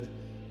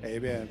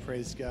Amen.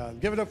 Praise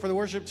God. Give it up for the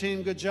worship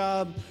team. Good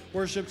job,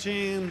 worship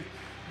team.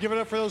 Give it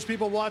up for those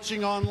people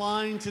watching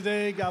online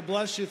today. God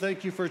bless you.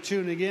 Thank you for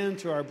tuning in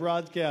to our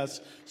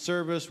broadcast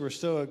service. We're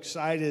so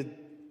excited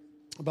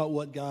about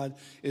what God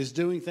is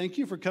doing. Thank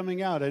you for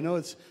coming out. I know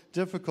it's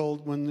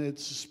difficult when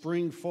it's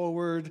spring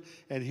forward,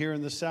 and here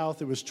in the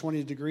South it was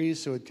 20 degrees,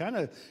 so it kind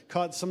of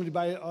caught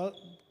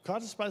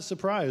us by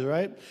surprise,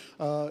 right?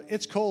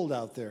 It's cold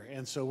out there,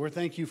 and so we're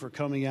thank you for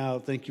coming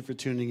out. Thank you for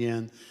tuning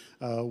in.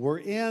 We're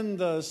in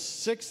the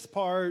sixth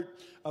part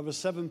of a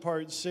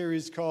seven-part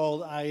series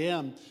called I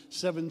Am.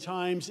 7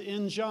 times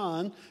in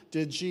John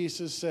did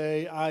Jesus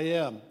say, I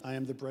am. I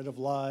am the bread of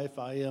life.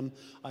 I am.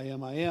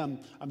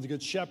 I'm the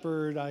good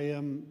shepherd. I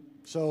am.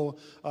 So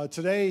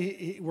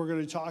today we're going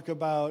to talk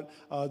about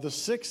the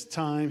sixth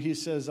time he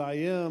says I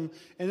am,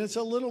 and it's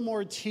a little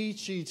more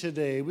teachy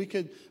today. We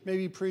could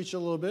maybe preach a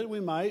little bit.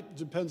 We might.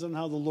 Depends on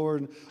how the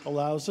Lord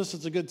allows us.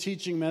 It's a good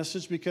teaching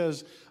message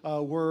because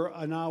we're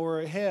an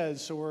hour ahead,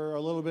 so we're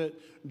a little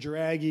bit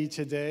draggy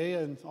today.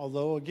 And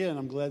although, again,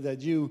 I'm glad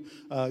that you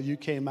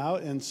came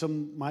out, and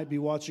some might be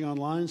watching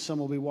online, some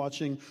will be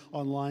watching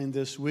online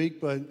this week,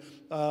 but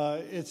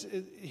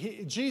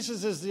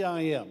Jesus is the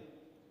I am.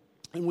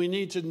 And we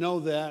need to know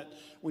that.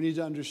 We need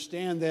to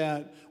understand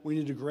that. We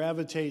need to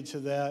gravitate to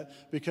that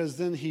because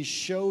then he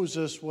shows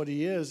us what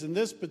he is. In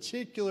this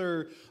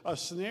particular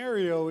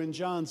scenario in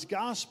John's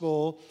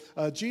gospel,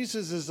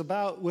 Jesus is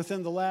about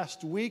within the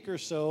last week or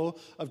so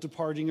of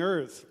departing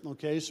earth.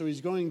 Okay, so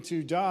he's going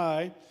to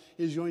die.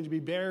 He's going to be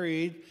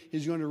buried,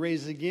 he's going to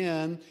rise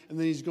again, and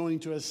then he's going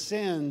to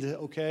ascend,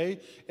 okay?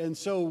 And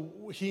so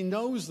he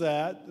knows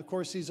that. Of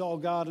course, he's all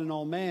God and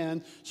all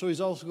man, so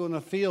he's also going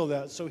to feel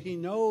that. So he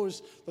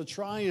knows the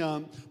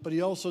triumph, but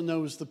he also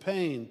knows the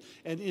pain.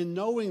 And in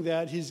knowing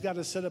that, he's got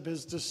to set up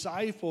his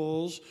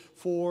disciples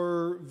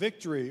for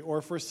victory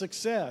or for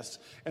success.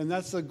 And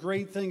that's the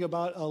great thing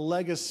about a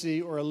legacy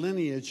or a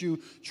lineage.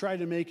 You try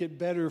to make it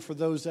better for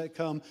those that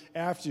come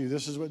after you.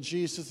 This is what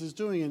Jesus is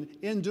doing. And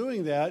in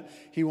doing that,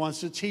 he wants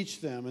to teach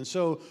them. And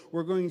so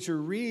we're going to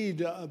read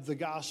the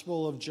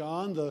Gospel of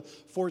John, the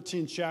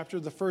 14th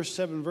chapter, the first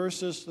 7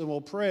 verses, then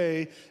we'll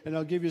pray, and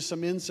I'll give you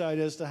some insight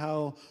as to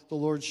how the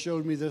Lord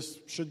showed me this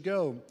should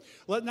go.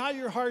 Let not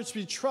your hearts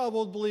be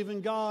troubled. Believe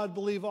in God.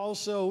 Believe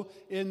also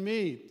in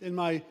me. In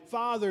my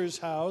Father's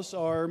house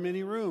are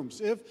many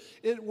rooms. If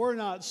it were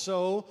not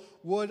so,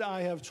 would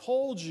I have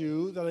told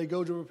you that I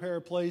go to prepare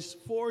a place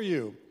for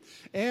you?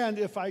 And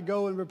if I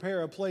go and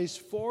prepare a place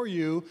for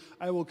you,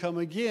 I will come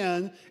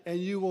again, and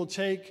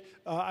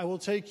I will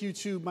take you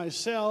to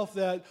myself,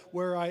 that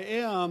where I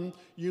am,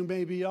 you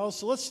may be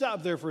also. Let's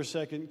stop there for a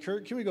second.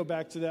 Kurt, can we go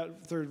back to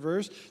that third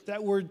verse?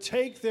 That word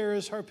take there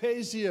is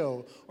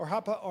harpazo, or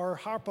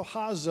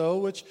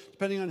harpazo, which,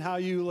 depending on how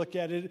you look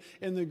at it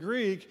in the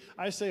Greek,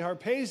 I say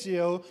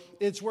harpazo.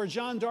 It's where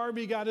John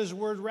Darby got his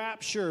word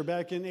rapture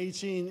back in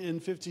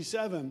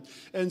 1857.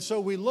 And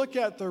so we look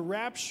at the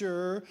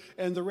rapture,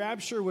 and the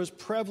rapture was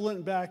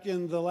prevalent back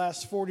in the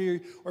last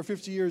 40 or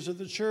 50 years of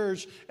the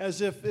church,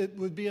 as if it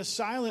would be a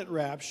silent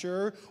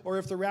rapture, or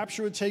if the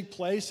rapture would take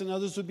place and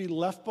others would be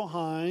left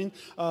behind.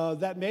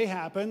 That may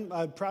happen.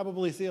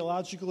 Probably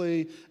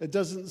theologically, it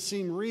doesn't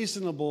seem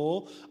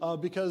reasonable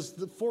because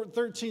the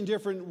 13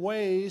 different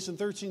ways and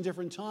 13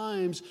 different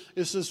times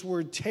is this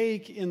word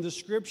take in the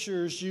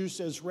scriptures used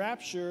as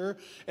rapture,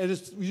 and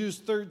it's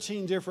used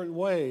 13 different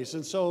ways.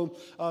 And so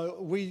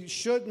we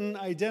shouldn't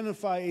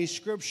identify a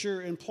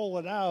scripture and pull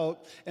it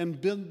out and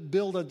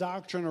build a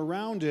doctrine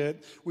around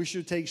it. We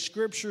should take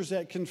scriptures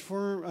that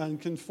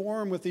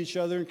conform with each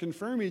other and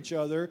confirm each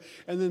other,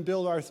 and then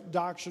build our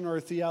doctrine or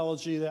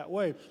theology that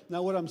way.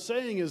 Now, what I'm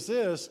saying is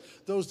this: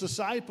 those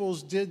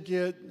disciples did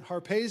get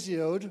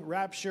harpazoed,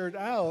 raptured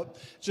out,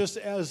 just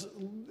as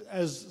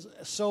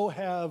so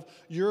have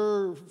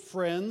your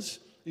friends,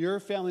 your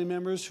family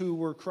members who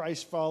were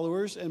Christ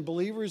followers and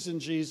believers in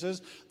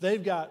Jesus.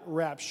 They've got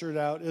raptured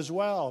out as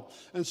well.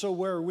 And so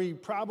where we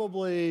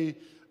probably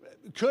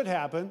could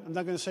happen, I'm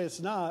not going to say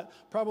it's not,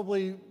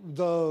 probably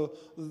the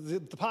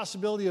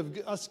possibility of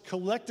us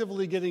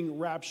collectively getting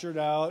raptured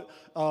out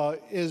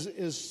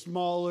is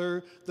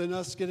smaller than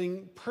us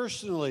getting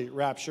personally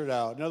raptured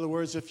out. In other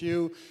words, if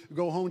you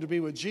go home to be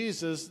with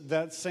Jesus,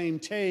 that same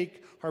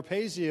take,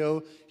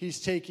 harpazo,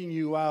 he's taking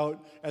you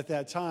out at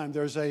that time.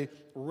 There's a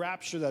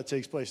rapture that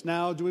takes place.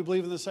 Now, do we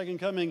believe in the second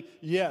coming?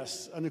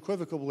 Yes,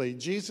 unequivocally.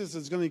 Jesus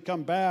is going to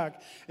come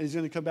back, and he's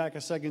going to come back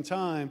a second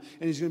time,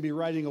 and he's going to be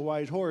riding a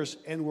white horse,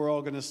 and we're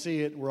all going to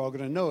see it, we're all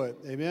going to know it.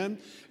 Amen?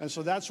 And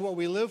so that's what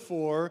we live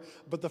for.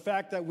 But the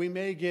fact that we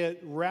may get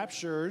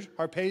raptured,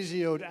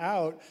 harpazoed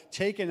out,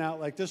 taken out,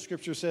 like this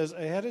scripture says,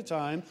 ahead of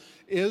time,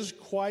 is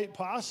quite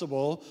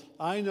possible.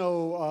 I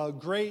know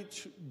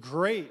great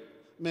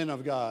men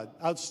of God,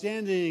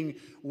 outstanding,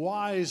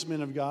 wise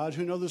men of God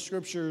who know the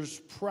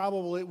scriptures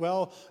probably,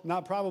 well,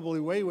 not probably,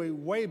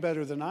 way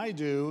better than I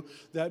do,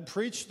 that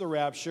preached the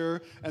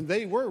rapture, and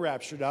they were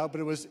raptured out, but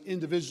it was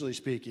individually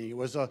speaking. It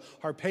was a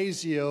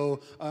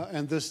harpazo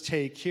and this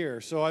take here.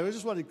 So I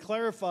just want to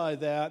clarify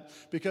that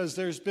because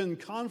there's been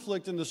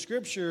conflict in the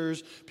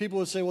scriptures. People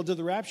would say, well, did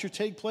the rapture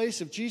take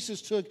place? If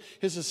Jesus took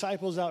his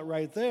disciples out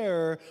right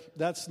there,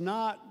 that's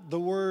not the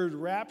word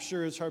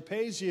rapture, it's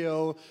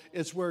harpazo.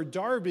 It's where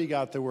Darby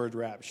got the word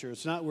rapture.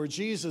 It's not where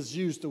Jesus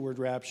used the word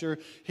rapture.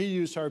 He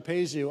used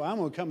harpazo. I'm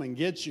going to come and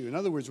get you. In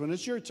other words, when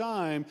it's your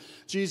time,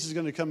 Jesus is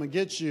going to come and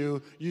get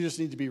you. You just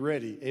need to be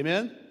ready.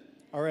 Amen?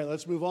 All right,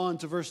 let's move on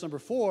to verse number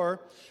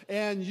 4.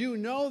 And you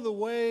know the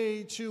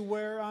way to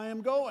where I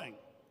am going.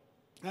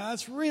 Now,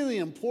 it's really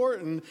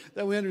important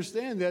that we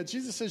understand that.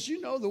 Jesus says,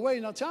 you know the way.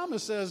 Now,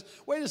 Thomas says,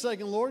 wait a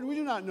second, Lord, we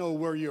do not know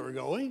where you are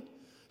going.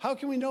 How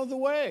can we know the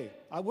way?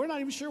 We're not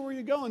even sure where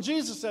you're going.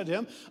 Jesus said to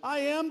him, I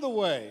am the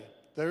way.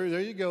 There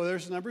you go.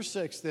 There's number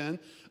 6 then.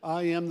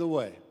 I am the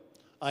way.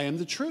 I am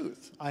the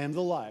truth. I am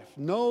the life.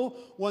 No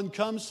one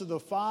comes to the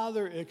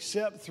Father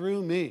except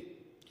through me.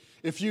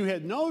 If you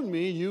had known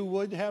me, you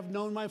would have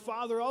known my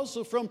Father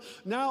also. From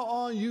now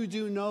on, you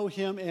do know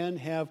him and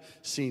have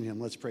seen him.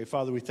 Let's pray.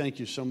 Father, we thank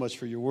you so much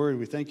for your word.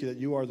 We thank you that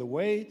you are the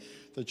way,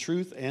 the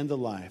truth, and the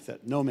life,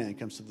 that no man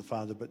comes to the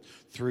Father but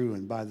through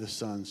and by the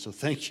Son. So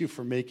thank you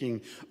for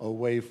making a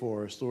way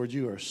for us. Lord,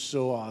 you are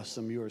so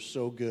awesome. You are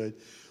so good.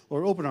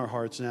 Lord, open our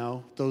hearts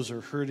now. Those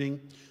are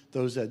hurting,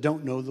 those that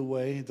don't know the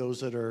way,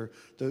 those that are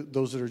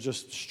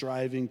just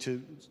striving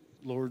to,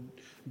 Lord,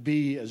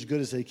 be as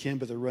good as they can,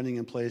 but they're running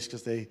in place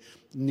because they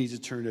need to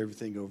turn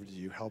everything over to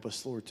you. Help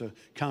us, Lord, to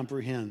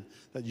comprehend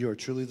that you are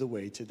truly the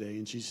way today.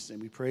 In Jesus'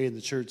 name we pray. And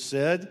the church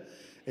said,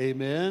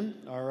 amen.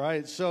 All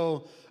right.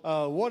 So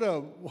what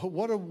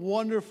a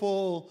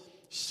wonderful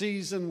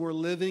season we're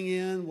living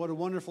in. What a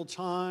wonderful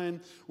time.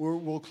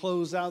 We'll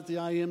close out the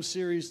I Am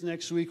series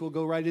next week. We'll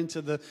go right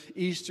into the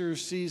Easter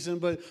season.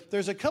 But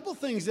there's a couple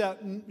things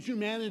that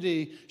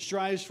humanity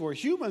strives for.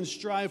 Humans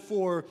strive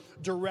for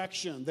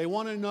direction. They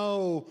want to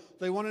know,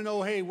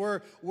 hey,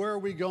 where are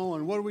we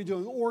going? What are we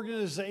doing?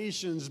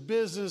 Organizations,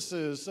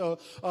 businesses. So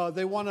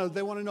they want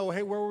to know,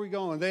 hey, where are we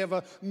going? They have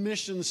a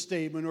mission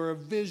statement or a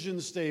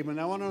vision statement.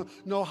 I want to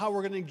know how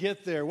we're going to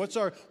get there. What's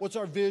our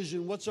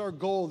vision? What's our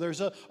goal? There's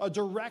a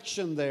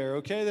direction there,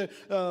 okay?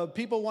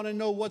 People want to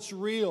know what's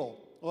real.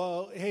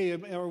 Well, hey,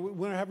 when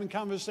we're having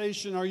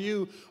conversation, are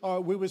you?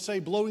 We would say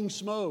blowing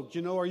smoke.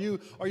 You know, are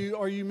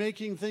you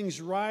making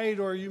things right,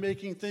 or are you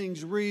making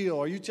things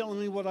real? Are you telling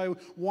me what I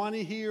want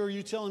to hear, or are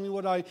you telling me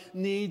what I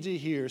need to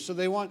hear? So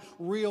they want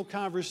real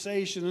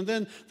conversation, and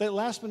then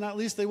last but not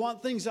least, they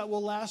want things that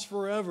will last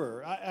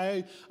forever.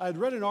 I'd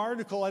read an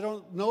article. I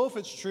don't know if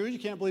it's true. You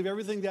can't believe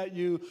everything that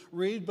you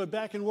read, but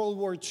back in World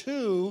War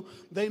II,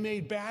 they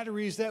made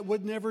batteries that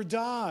would never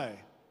die.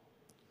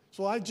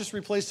 So I just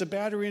replaced a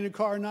battery in a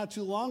car not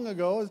too long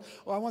ago.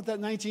 I want that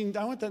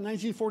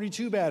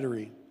 1942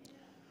 battery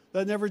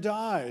that never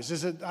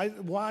dies.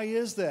 Why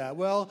is that?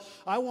 Well,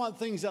 I want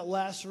things that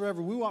last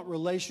forever. We want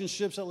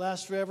relationships that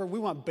last forever. We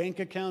want bank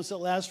accounts that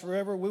last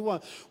forever. We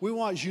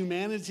want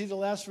humanity to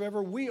last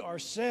forever. We are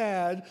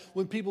sad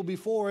when people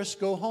before us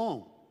go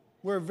home.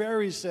 We're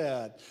very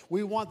sad.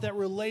 We want that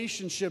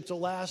relationship to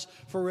last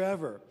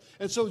forever.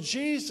 And so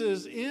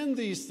Jesus, in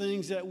these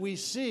things that we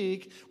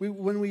seek,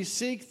 when we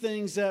seek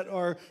things that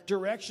are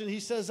direction, he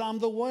says, I'm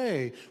the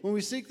way. When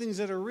we seek things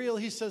that are real,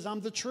 he says,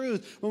 I'm the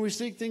truth. When we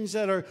seek things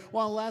that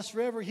want to last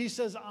forever, he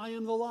says, I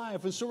am the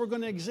life. And so we're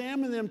going to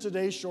examine them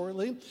today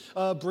shortly,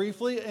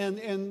 briefly,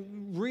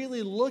 and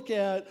really look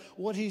at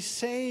what he's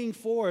saying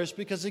for us.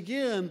 Because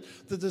again,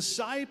 the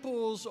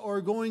disciples are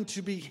going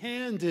to be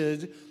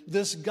handed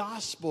this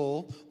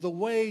gospel, the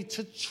way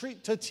to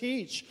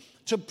teach,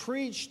 to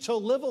preach, to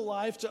live a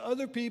life to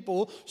other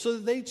people so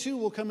that they too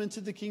will come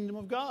into the kingdom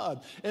of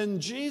God.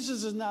 And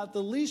Jesus is not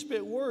the least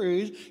bit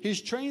worried.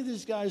 He's trained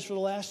these guys for the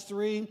last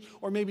 3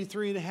 or maybe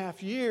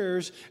 3.5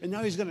 years, and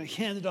now he's going to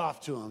hand it off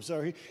to them.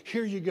 So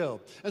here you go.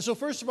 And so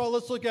first of all,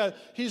 let's look at,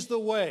 he's the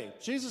way.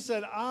 Jesus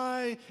said,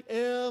 I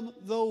am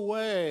the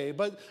way.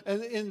 But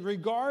in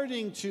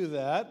regarding to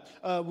that,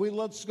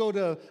 let's go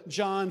to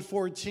John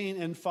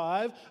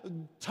 14:5.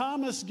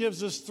 Thomas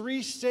gives us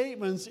 3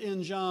 statements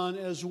in John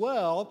as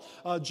well.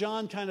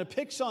 John kind of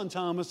picks on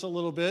Thomas a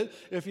little bit,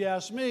 if you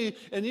ask me,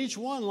 and each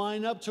one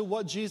line up to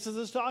what Jesus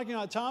is talking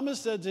about. Thomas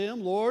said to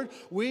him, Lord,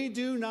 we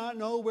do not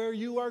know where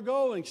you are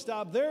going.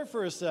 Stop there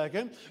for a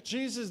second.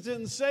 Jesus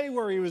didn't say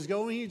where he was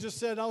going. He just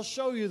said, I'll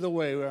show you the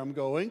way where I'm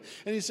going.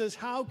 And he says,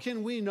 how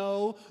can we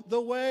know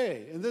the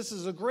way? And this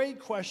is a great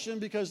question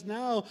because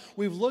now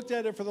we've looked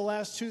at it for the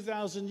last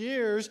 2,000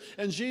 years,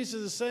 and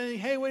Jesus is saying,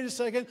 hey, wait a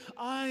second,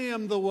 I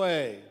am the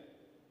way.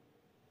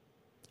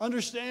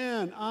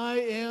 Understand, I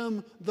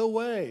am the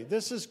way.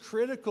 This is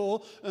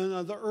critical.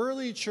 In the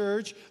early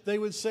church, they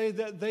would say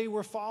that they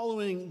were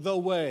following the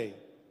way.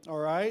 All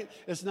right?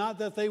 It's not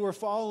that they were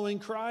following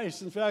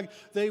Christ. In fact,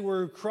 they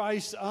were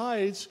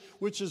Christites,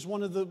 which is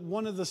one of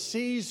the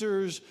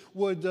Caesars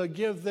would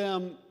give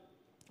them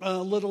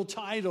little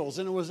titles,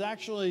 and it was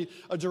actually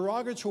a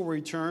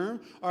derogatory term.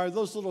 Are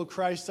those little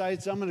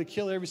Christites? I'm going to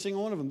kill every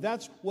single one of them.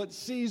 That's what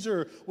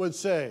Caesar would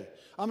say.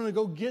 I'm going to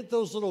go get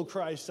those little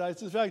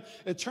Christites. In fact,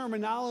 in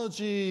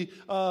terminology,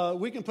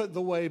 we can put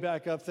the way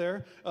back up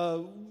there.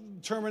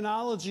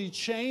 Terminology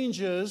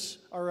changes,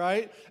 all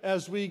right,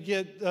 as we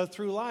get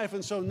through life.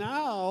 And so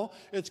now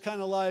it's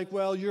kind of like,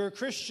 well, you're a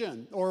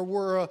Christian, or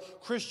we're a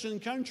Christian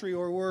country,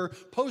 or we're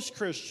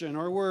post-Christian,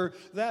 or we're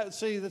that.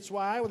 See, that's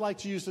why I would like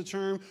to use the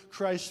term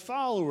Christ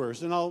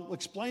followers. And I'll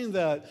explain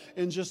that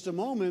in just a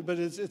moment, but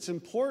it's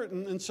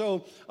important. And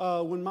so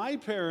when my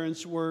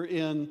parents were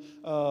in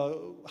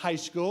high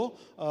school,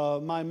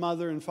 my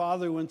mother and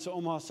father went to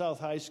Omaha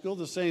South High School,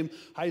 the same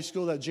high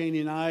school that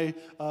Janie and I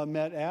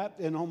met at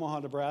in Omaha,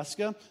 Nebraska,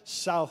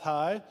 South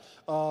High.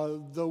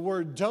 The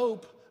word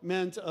dope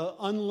meant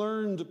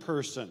unlearned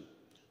person,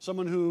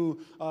 someone who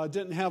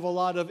didn't have a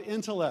lot of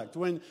intellect.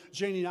 When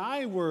Janie and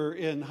I were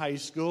in high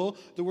school,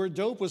 the word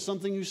dope was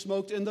something you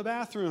smoked in the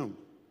bathroom.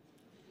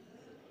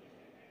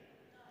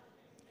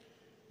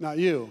 Not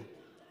you.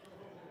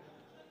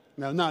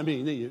 No, not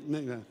me.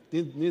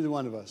 Neither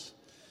one of us.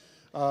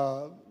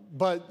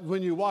 But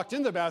when you walked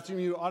in the bathroom,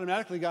 you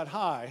automatically got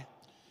high.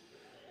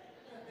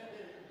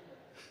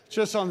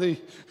 Just on the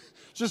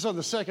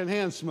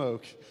secondhand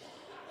smoke.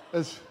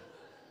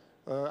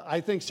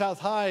 I think South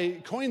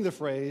High coined the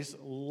phrase,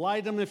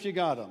 light them if you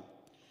got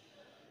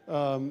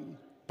them.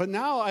 But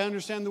now I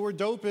understand the word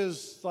dope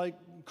is like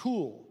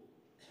cool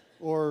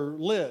or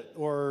lit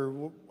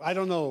or I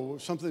don't know,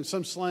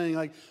 some slang.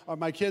 Like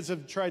my kids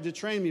have tried to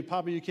train me,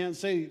 Papa, you can't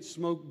say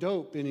smoke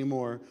dope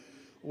anymore.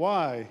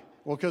 Why?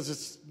 Well,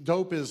 because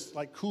dope is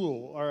like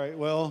cool. All right,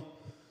 well,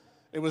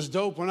 it was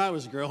dope when I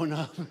was growing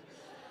up.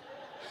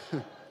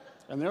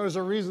 And there was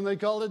a reason they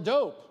called it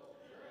dope.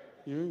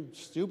 You're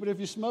stupid if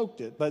you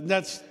smoked it. But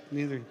that's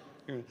neither.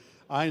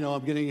 I know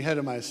I'm getting ahead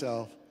of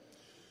myself.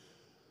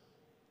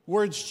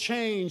 Words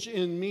change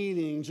in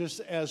meaning just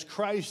as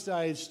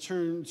Christites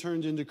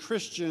turned into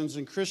Christians,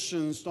 and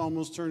Christians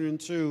almost turned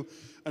into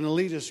an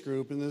elitist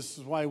group. And this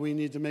is why we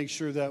need to make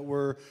sure that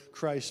we're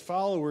Christ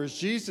followers.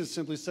 Jesus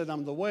simply said,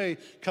 I'm the way,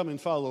 come and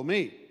follow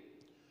me.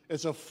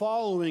 It's a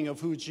following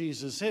of who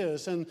Jesus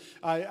is. And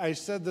I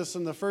said this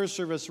in the first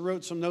service,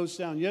 wrote some notes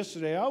down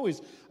yesterday.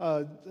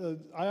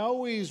 I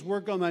always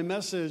work on my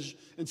message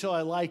until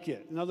I like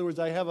it. In other words,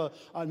 I have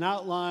an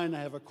outline, I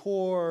have a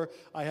core,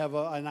 I have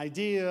an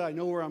idea, I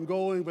know where I'm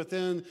going, but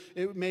then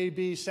it may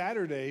be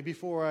Saturday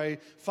before I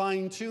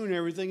fine-tune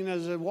everything. And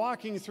as I'm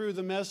walking through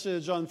the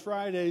message on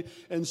Friday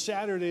and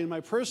Saturday in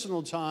my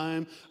personal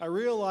time, I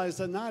realized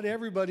that not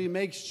everybody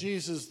makes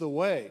Jesus the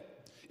way.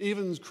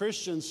 Even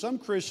Christians, some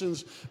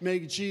Christians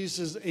make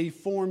Jesus a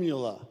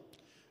formula.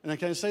 And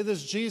can I say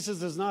this?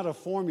 Jesus is not a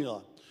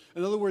formula.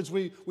 In other words,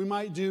 we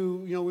might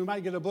we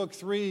might get a book,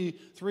 three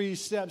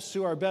steps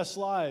to our best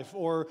life,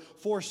 or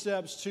 4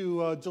 steps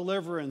to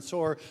deliverance,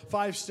 or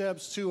 5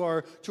 steps to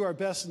our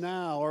best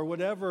now, or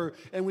whatever,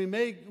 and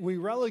we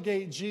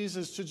relegate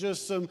Jesus to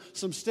just some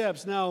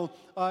steps. Now,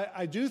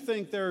 I do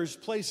think there's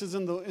places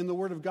in the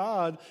Word of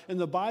God, in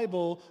the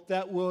Bible,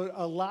 that would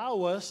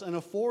allow us and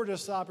afford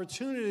us the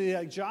opportunity,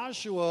 like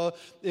Joshua,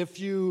 if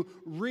you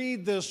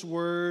read this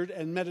Word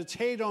and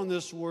meditate on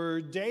this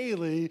Word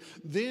daily,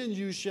 then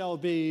you shall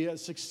be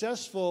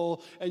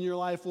successful and your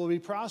life will be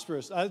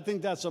prosperous. I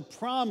think that's a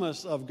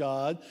promise of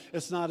God.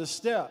 It's not a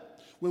step.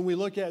 When we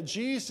look at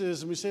Jesus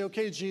and we say,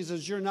 okay,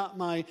 Jesus, you're not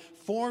my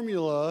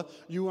formula,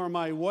 you are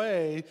my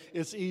way,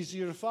 it's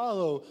easier to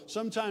follow.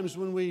 Sometimes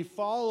when we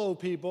follow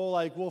people,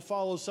 like we'll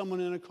follow someone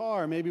in a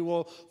car, maybe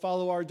we'll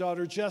follow our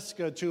daughter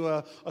Jessica to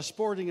a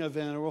sporting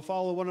event, or we'll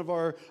follow one of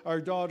our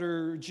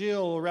daughter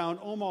Jill around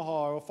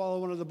Omaha, or we'll follow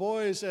one of the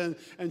boys, and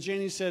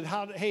Janie said,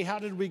 how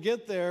did we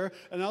get there?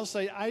 And I'll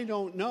say, I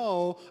don't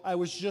know, I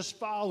was just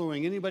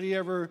following. Anybody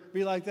ever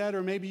be like that?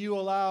 Or maybe you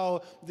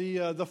allow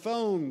the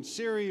phone,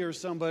 Siri or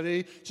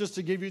somebody, just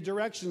to give you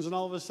directions, and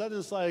all of a sudden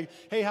it's like,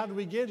 hey, how did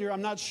we get here?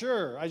 I'm not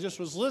sure. I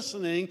just was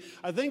listening.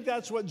 I think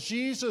that's what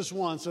Jesus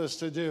wants us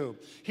to do.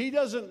 He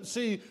doesn't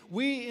see,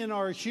 we in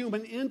our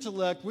human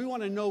intellect, we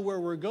want to know where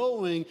we're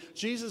going.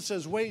 Jesus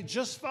says, wait,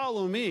 just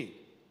follow me.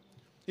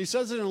 He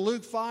says it in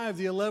Luke 5,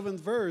 the 11th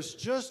verse,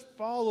 just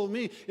follow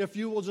me. If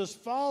you will just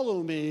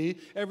follow me,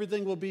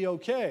 everything will be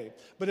okay.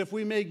 But if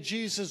we make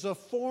Jesus a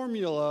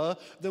formula,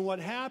 then what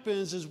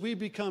happens is we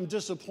become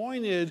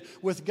disappointed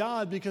with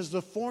God because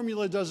the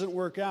formula doesn't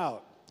work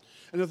out.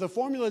 And if the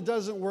formula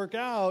doesn't work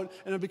out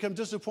and I become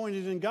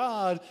disappointed in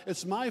God,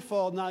 it's my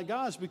fault, not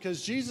God's,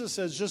 because Jesus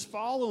says, just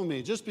follow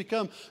me. Just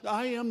become,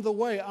 I am the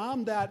way.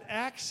 I'm that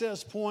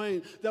access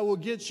point that will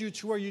get you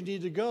to where you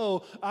need to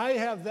go. I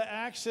have the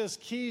access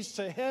keys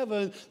to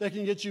heaven that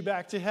can get you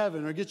back to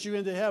heaven or get you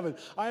into heaven.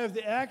 I have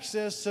the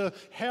access to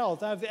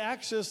health. I have the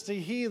access to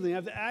healing. I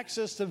have the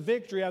access to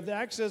victory. I have the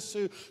access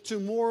to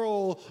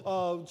moral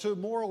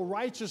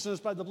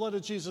righteousness by the blood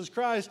of Jesus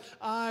Christ.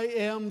 I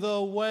am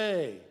the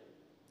way.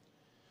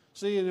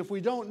 See, and if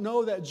we don't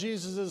know that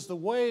Jesus is the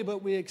way,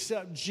 but we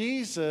accept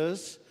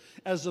Jesus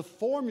as a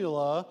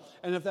formula,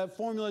 and if that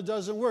formula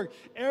doesn't work,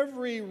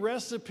 every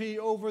recipe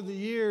over the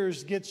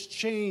years gets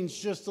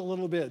changed just a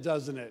little bit,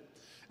 doesn't it?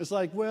 It's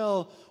like,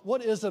 well,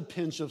 what is a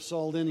pinch of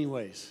salt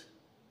anyways?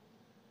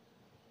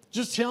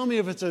 Just tell me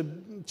if it's a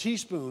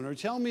teaspoon, or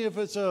tell me if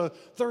it's a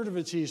third of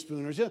a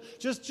teaspoon, or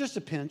just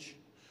a pinch.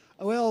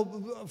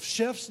 Well,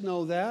 chefs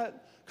know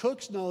that,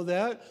 cooks know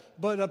that,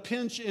 but a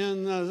pinch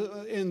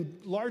in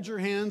larger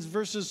hands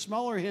versus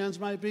smaller hands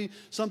might be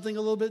something a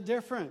little bit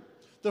different.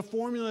 The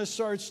formula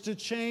starts to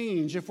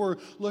change if we're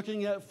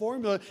looking at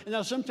formula. And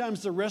now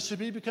sometimes the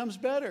recipe becomes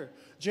better.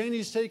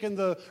 Janie's taken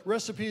the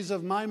recipes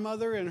of my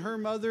mother and her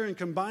mother and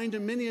combined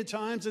them many a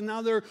times, and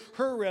now they're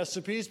her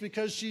recipes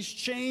because she's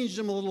changed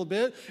them a little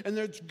bit, and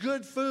it's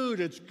good food.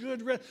 It's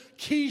good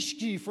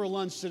kishki for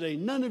lunch today.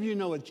 None of you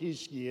know what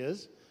kishki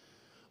is.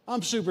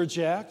 I'm super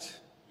jacked.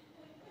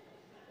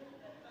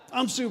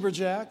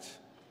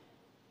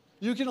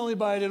 You can only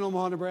buy it in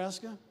Omaha,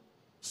 Nebraska,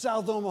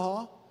 South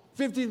Omaha.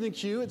 15th and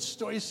Q at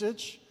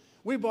Stoysich.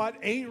 We bought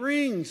 8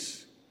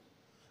 rings.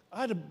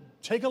 I had to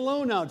take a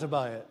loan out to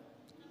buy it.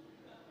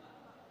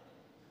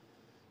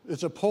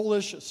 It's a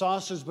Polish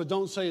sausage, but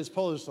don't say it's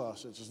Polish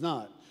sausage. It's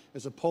not.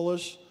 It's a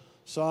Polish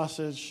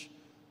sausage.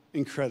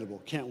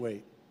 Incredible. Can't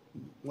wait.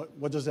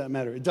 What does that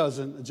matter? It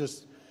doesn't.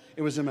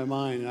 It was in my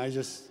mind,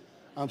 and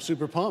I'm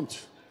super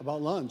pumped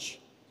about lunch.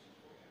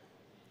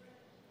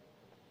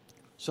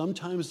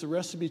 Sometimes the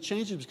recipe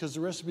changes because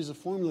the recipe is a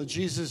formula.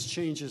 Jesus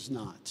changes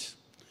not.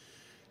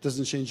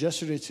 Doesn't change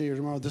yesterday, today, or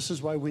tomorrow. This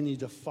is why we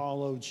need to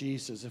follow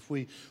Jesus. If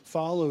we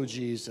follow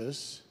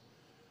Jesus,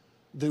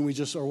 then we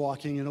just are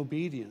walking in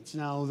obedience.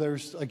 Now,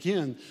 there's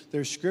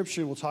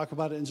scripture, and we'll talk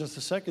about it in just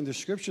a second. There's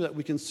scripture that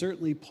we can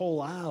certainly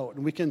pull out,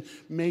 and we can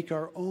make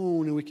our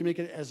own, and we can make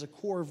it as a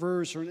core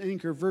verse or an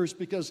anchor verse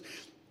because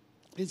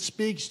it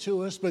speaks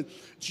to us, but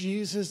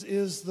Jesus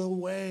is the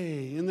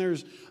way. And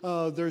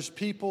there's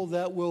people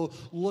that will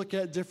look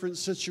at different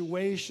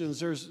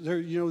situations.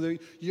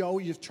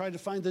 You try to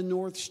find the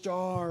North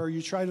Star, or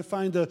you try to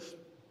find the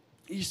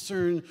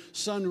eastern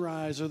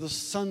sunrise or the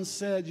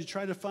sunset. You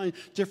try to find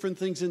different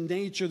things in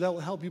nature that will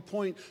help you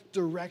point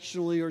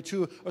directionally or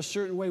to a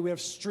certain way. We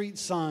have street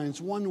signs,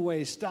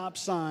 one-way, stop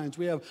signs.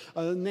 We have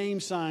name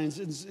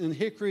signs. In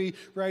Hickory,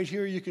 right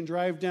here, you can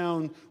drive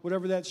down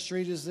whatever that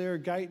street is there,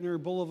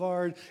 Geithner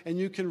Boulevard, and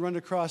you can run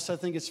across, I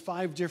think it's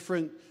 5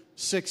 different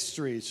 6th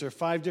Streets or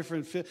 5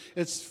 different,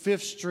 it's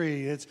 5th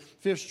Street, it's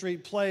 5th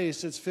Street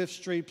Place, it's 5th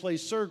Street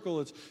Place Circle,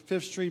 it's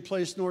 5th Street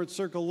Place North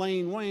Circle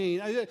Lane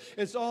Wayne.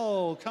 It's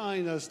all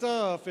kind of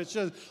stuff. It's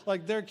just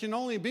like there can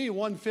only be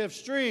one 5th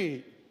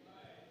Street.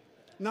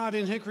 Not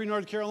in Hickory,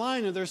 North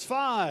Carolina. There's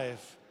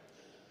 5.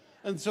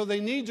 And so they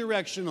need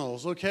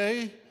directionals,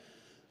 okay?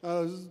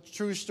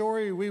 True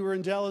story, we were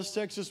in Dallas,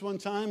 Texas one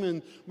time,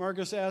 and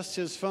Marcus asked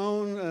his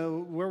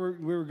phone where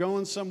we were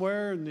going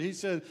somewhere, and he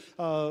said,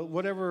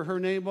 whatever her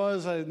name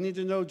was, I need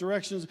to know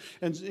directions.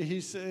 And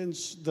he said,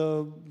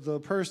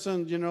 the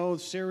person,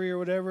 Siri or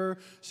whatever,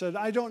 said,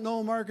 I don't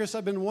know, Marcus,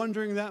 I've been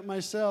wondering that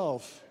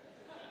myself.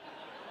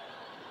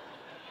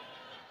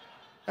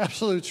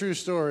 Absolute true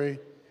story.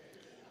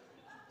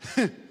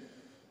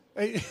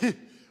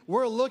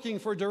 We're looking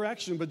for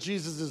direction, but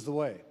Jesus is the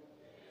way.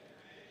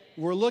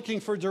 We're looking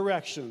for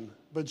direction,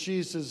 but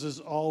Jesus is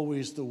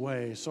always the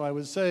way. So I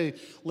would say,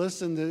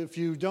 listen, if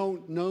you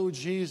don't know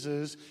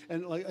Jesus,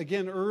 and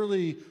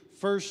early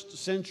first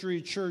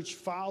century church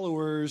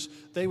followers,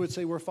 they would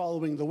say we're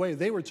following the way.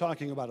 They were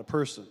talking about a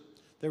person.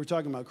 They were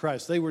talking about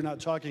Christ. They were not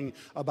talking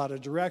about a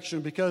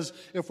direction, because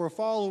if we're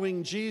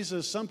following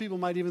Jesus, some people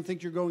might even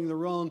think you're going the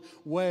wrong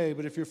way,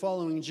 but if you're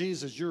following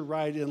Jesus, you're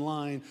right in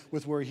line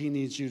with where he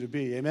needs you to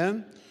be.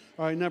 Amen?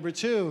 All right, number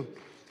 2.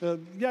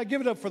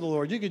 Give it up for the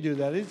Lord. You can do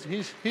that.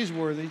 He's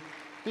worthy.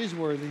 He's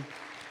worthy.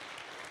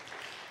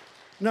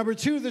 Number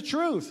 2, the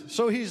truth.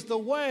 So he's the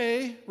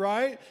way,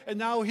 right? And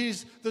now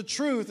he's the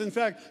truth. In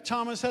fact,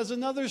 Thomas has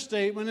another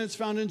statement. It's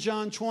found in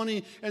John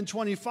 20 and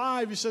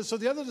 25. He says, so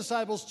the other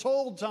disciples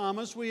told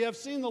Thomas, we have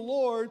seen the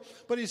Lord.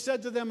 But he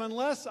said to them,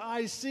 unless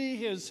I see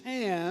his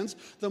hands,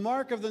 the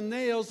mark of the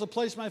nails, to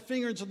place my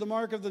finger into the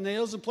mark of the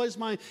nails and place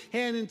my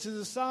hand into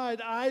the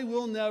side, I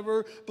will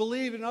never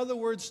believe. In other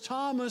words,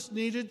 Thomas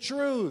needed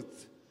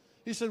truth.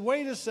 He said,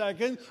 wait a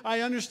second,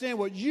 I understand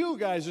what you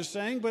guys are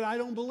saying, but I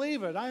don't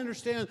believe it. I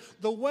understand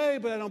the way,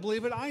 but I don't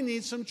believe it. I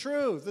need some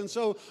truth. And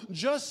so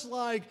just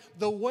like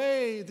the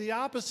way, the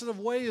opposite of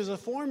way is a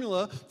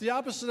formula, the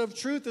opposite of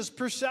truth is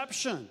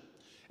perception.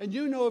 And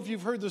if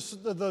you've heard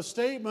the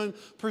statement,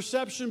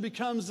 perception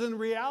becomes then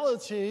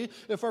reality.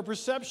 If our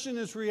perception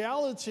is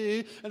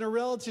reality and our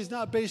reality is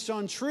not based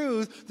on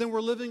truth, then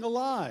we're living a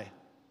lie.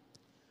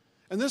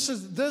 And this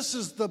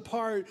is the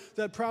part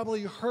that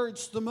probably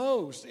hurts the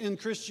most in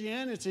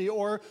Christianity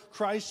or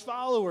Christ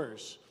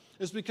followers.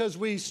 Is because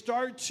we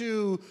start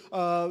to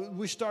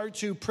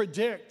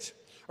predict,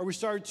 or we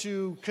start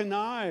to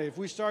connive,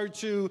 we start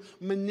to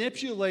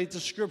manipulate the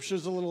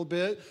scriptures a little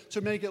bit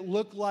to make it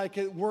look like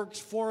it works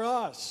for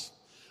us.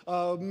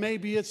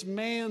 Maybe it's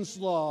man's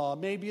law.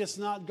 Maybe it's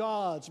not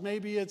God's.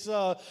 Maybe it's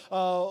a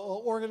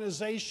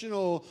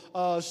organizational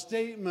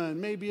statement.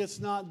 Maybe it's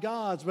not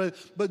God's.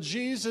 But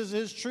Jesus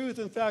is truth.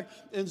 In fact,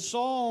 in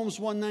Psalms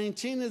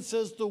 119, it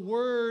says the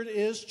Word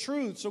is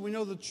truth. So we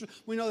know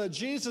that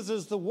Jesus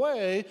is the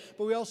way,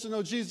 but we also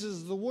know Jesus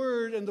is the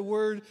Word, and the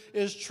Word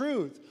is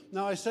truth.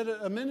 Now, I said it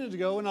a minute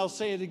ago, and I'll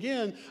say it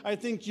again. I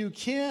think you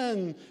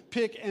can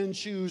pick and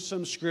choose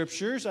some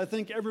scriptures. I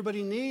think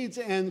everybody needs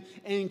an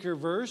anchor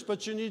verse,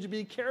 but you need to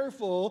be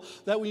careful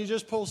that when you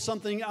just pull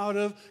something out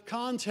of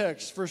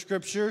context for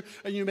scripture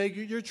and you make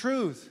it your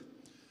truth.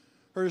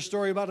 Heard a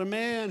story about a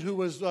man who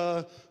was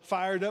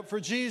fired up for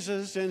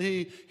Jesus, and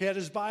he had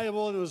his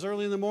Bible, and it was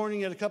early in the morning.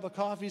 He had a cup of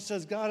coffee. He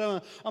says, God, I'm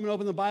going to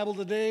open the Bible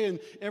today, and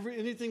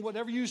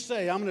whatever you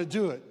say, I'm going to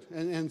do it.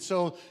 And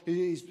so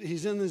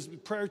he's in his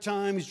prayer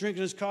time. He's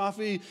drinking his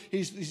coffee.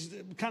 He's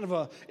kind of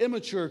an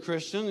immature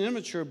Christian, an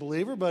immature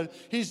believer, but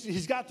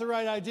he's got the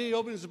right idea. He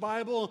opens the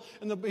Bible,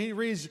 and he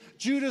reads,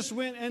 Judas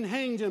went and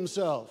hanged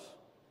himself.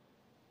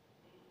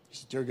 He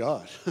said, dear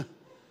God.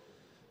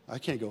 I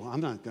can't go,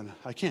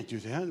 I can't do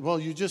that. Well,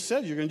 you just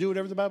said you're going to do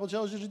whatever the Bible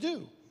tells you to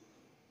do.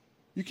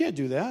 You can't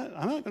do that.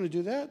 I'm not going to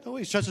do that. No,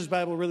 he shuts his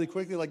Bible really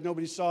quickly like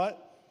nobody saw it.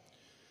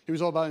 He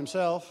was all by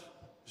himself.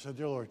 He said,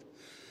 dear Lord,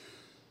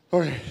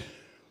 all right,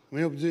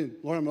 Lord, I'm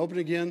going to open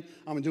it again.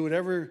 I'm going to do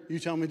whatever you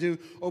tell me to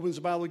do. Opens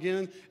the Bible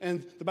again,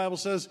 and the Bible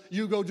says,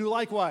 you go do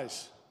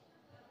likewise.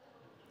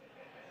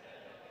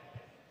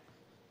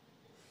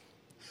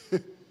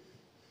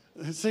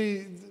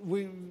 See,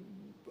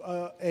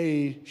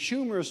 a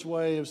humorous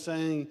way of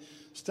saying,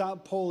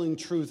 stop pulling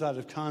truth out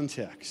of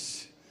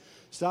context.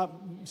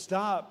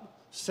 Stop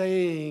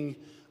saying,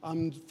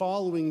 I'm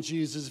following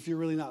Jesus if you're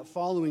really not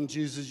following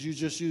Jesus.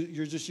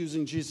 You're just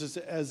using Jesus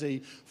as a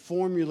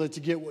formula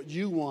to get what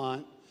you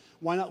want.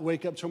 Why not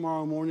wake up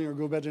tomorrow morning or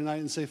go to bed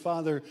tonight and say,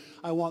 Father,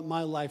 I want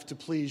my life to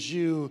please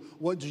you.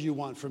 What do you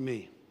want from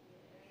me?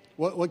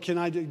 What can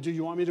I do? Do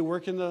you want me to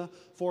work in the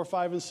 4,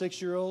 5, and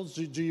 6-year-olds?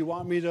 Do you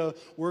want me to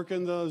work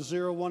in the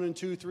 0, 1, and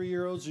 2,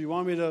 3-year-olds? Do you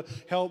want me to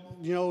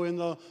help, in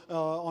the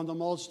on the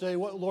mulch day?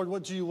 Lord,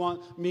 what do you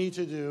want me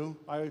to do?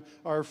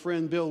 Our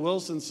friend Bill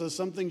Wilson says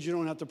some things you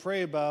don't have to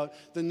pray about.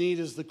 The need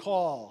is the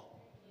call.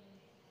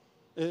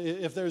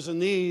 If there's a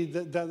need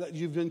that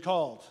you've been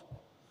called,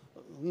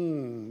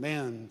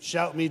 man,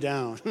 shout me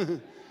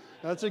down.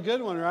 That's a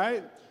good one,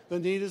 right? The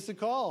need is the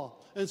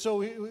call. And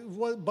so,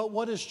 but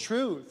what is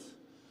truth?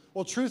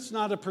 Well, truth's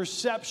not a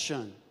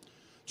perception.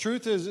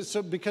 Truth is,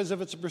 because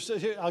if it's a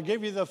perception, I'll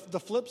give you the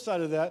flip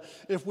side of that.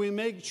 If we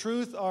make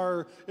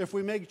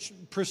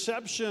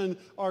perception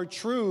our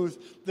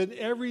truth, then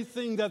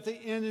everything that the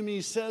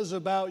enemy says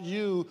about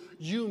you,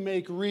 you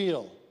make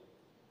real.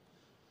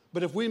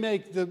 But if we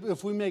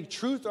make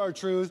truth our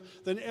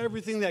truth, then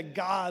everything that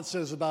God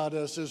says about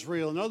us is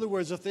real. In other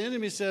words, if the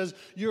enemy says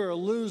you're a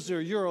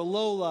loser, you're a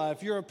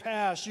lowlife, you're a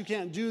past, you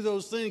can't do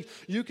those things,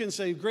 you can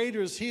say,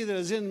 greater is he that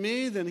is in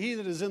me than he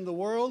that is in the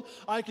world.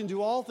 I can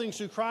do all things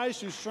through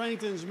Christ who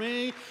strengthens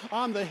me.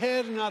 I'm the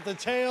head and not the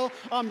tail.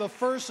 I'm the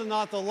first and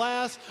not the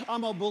last.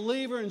 I'm a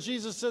believer, and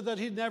Jesus said that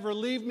he'd never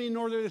leave me,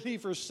 nor did he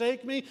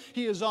forsake me.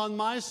 He is on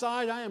my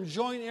side. I am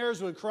joint heirs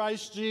with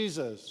Christ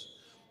Jesus.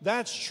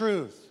 That's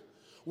truth.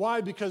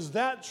 Why? Because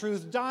that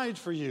truth died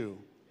for you.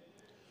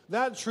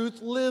 That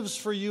truth lives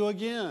for you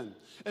again.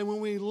 And when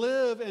we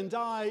live and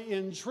die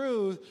in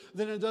truth,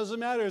 then it doesn't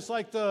matter. It's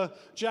like the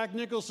Jack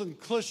Nicholson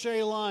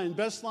cliche line,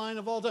 best line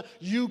of all time.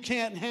 You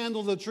can't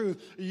handle the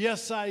truth.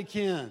 Yes, I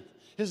can.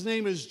 His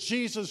name is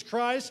Jesus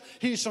Christ.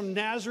 He's from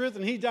Nazareth,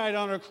 and he died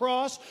on a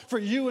cross for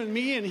you and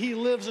me, and he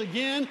lives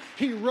again.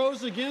 He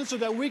rose again so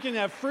that we can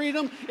have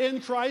freedom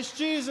in Christ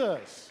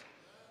Jesus.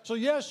 So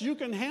yes, you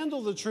can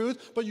handle the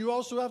truth, but you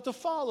also have to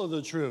follow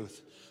the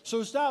truth.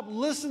 So stop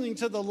listening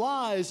to the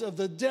lies of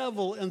the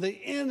devil and the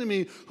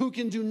enemy who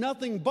can do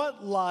nothing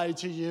but lie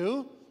to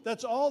you.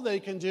 That's all they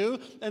can do.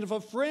 And if a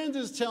friend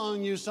is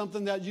telling you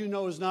something that you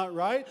know is not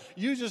right,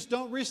 you just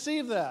don't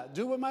receive that.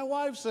 Do what my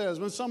wife says.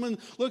 When someone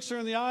looks her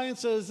in the eye and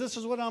says, this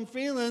is what I'm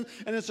feeling,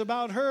 and it's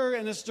about her,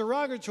 and it's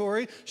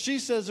derogatory, she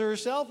says to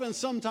herself and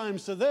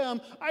sometimes to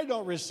them, I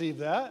don't receive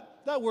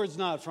that. That word's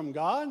not from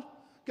God.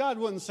 God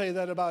wouldn't say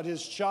that about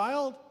his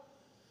child.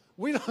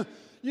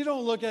 You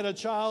don't look at a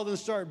child and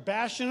start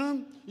bashing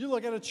them. You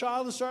look at a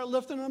child and start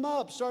lifting them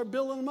up, start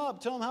building them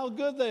up, tell them how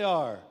good they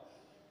are.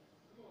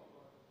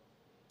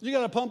 You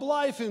got to pump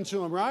life into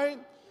them, right?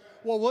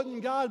 Well,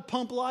 wouldn't God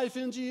pump life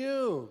into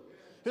you?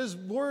 His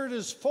word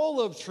is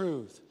full of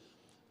truth.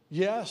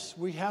 Yes,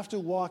 we have to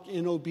walk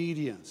in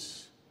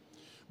obedience.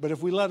 But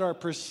if we let our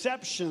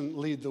perception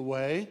lead the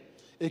way,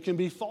 it can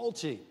be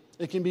faulty.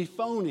 It can be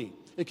phony.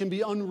 It can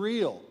be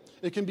unreal.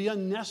 It can be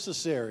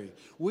unnecessary.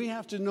 We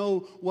have to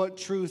know what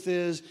truth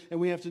is, and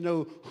we have to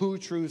know who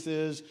truth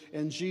is,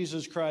 and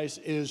Jesus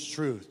Christ is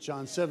truth.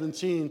 John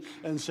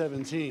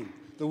 17:17.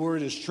 The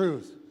word is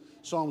truth.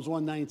 Psalms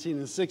 119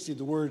 and 60,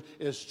 the word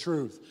is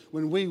truth.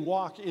 When we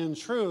walk in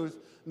truth,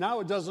 now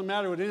it doesn't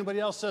matter what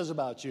anybody else says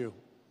about you.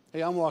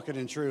 Hey, I'm walking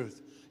in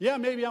truth. Yeah,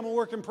 maybe I'm a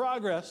work in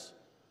progress.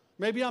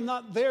 Maybe I'm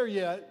not there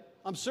yet.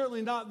 I'm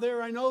certainly not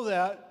there. I know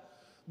that.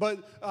 But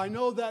I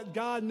know that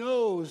God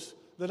knows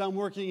that I'm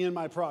working in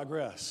my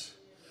progress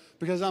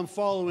because I'm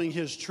following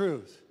His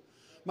truth.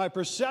 My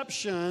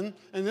perception,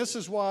 and this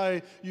is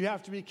why you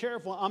have to be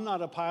careful. I'm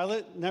not a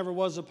pilot, never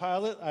was a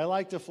pilot. I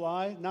like to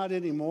fly, not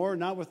anymore,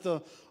 not with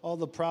all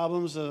the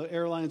problems the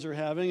airlines are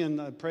having, and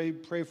I pray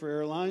for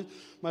airlines.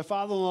 My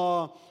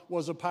father-in-law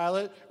was a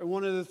pilot, and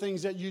one of the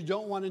things that you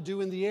don't want to do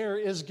in the air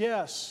is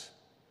guess.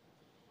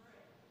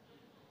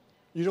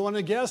 You don't want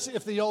to guess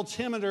if the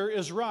altimeter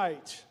is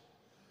right,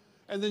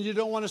 and then you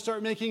don't want to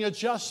start making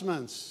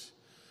adjustments.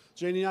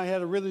 Janie and I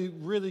had a really,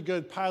 really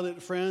good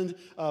pilot friend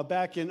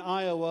back in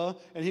Iowa,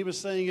 and he was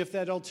saying if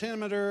that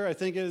altimeter, I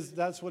think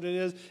that's what it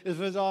is,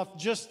 if it's off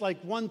just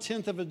like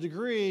 1/10 of a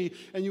degree,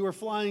 and you were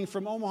flying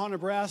from Omaha,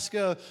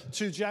 Nebraska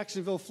to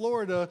Jacksonville,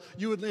 Florida,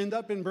 you would end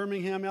up in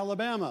Birmingham,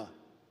 Alabama,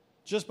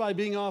 just by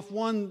being off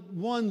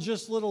one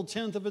just little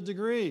 1/10 of a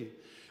degree.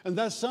 And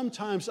that's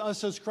sometimes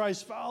us as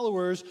Christ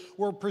followers,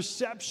 where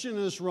perception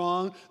is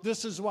wrong.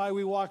 This is why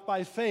we walk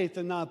by faith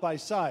and not by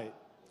sight.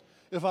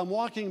 If I'm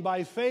walking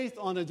by faith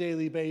on a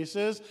daily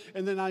basis,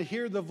 and then I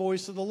hear the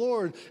voice of the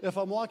Lord, if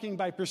I'm walking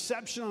by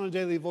perception on a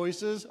daily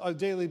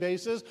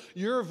basis,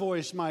 your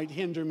voice might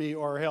hinder me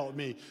or help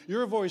me.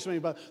 Your voice may,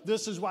 but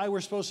this is why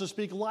we're supposed to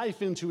speak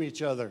life into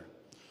each other.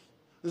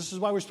 This is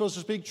why we're supposed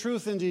to speak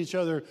truth into each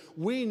other.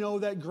 We know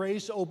that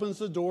grace opens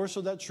the door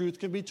so that truth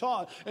can be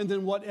taught. And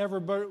then whatever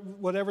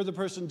the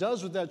person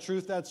does with that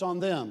truth, that's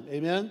on them.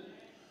 Amen?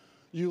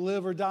 You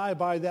live or die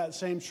by that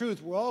same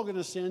truth. We're all going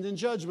to stand in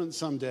judgment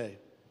someday.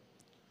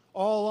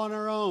 All on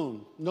our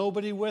own,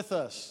 nobody with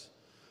us.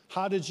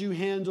 How did you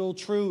handle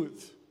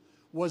truth?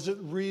 Was it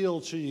real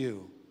to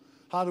you?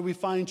 How do we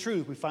find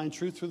truth? We find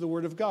truth through the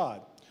Word of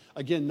God.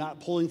 Again, not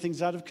pulling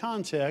things out of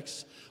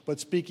context, but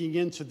speaking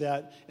into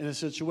that in a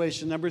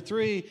situation. Number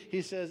 3,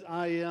 he says,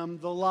 I am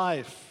the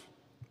life.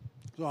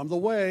 So I'm the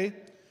way,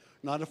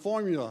 not a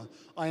formula.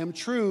 I am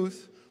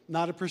truth,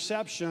 not a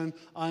perception.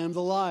 I am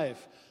the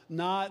life,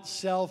 not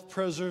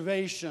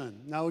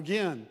self-preservation. Now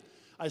again,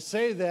 I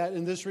say that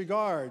in this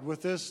regard,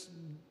 with this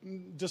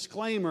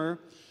disclaimer,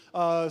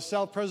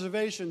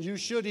 self-preservation, you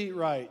should eat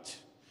right.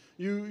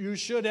 You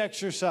should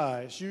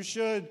exercise. You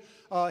should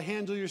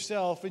handle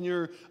yourself and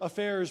your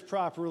affairs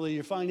properly,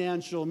 your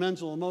financial,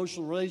 mental,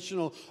 emotional,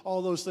 relational,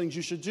 all those things.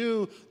 You should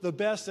do the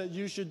best that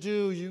you should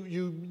do.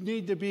 You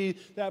need to be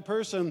that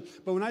person.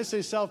 But when I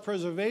say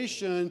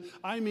self-preservation,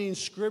 I mean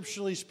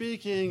scripturally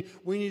speaking,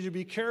 we need to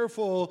be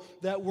careful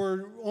that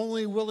we're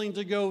only willing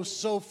to go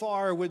so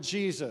far with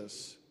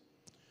Jesus.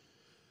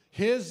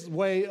 His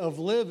way of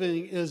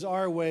living is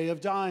our way of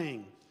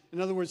dying.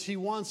 In other words, He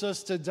wants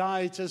us to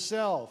die to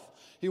self.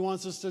 He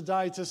wants us to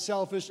die to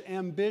selfish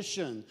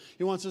ambition.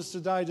 He wants us to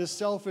die to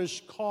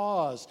selfish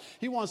cause.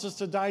 He wants us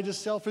to die to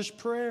selfish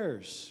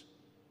prayers.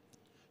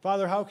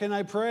 Father, how can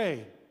I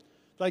pray?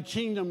 Thy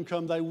kingdom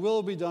come, thy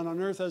will be done on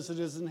earth as it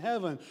is in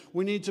heaven.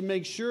 We need to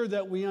make sure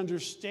that we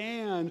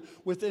understand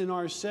within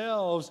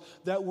ourselves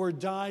that we're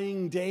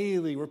dying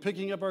daily. We're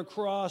picking up our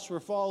cross,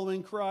 we're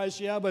following Christ.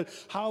 Yeah, but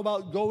how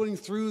about going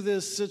through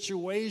this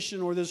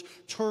situation or this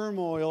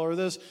turmoil or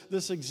this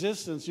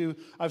existence?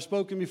 I've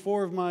spoken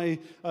before of my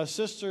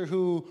sister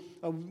who,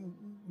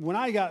 when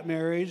I got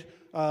married,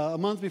 a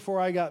month before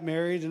I got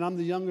married, and I'm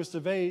the youngest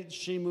of 8,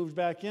 she moved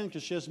back in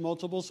because she has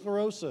multiple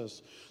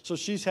sclerosis. So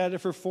she's had it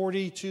for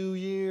 42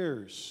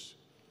 years.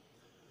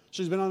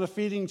 She's been on a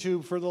feeding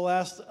tube for the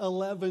last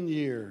 11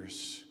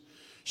 years.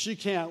 She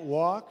can't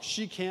walk.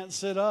 She can't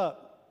sit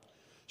up.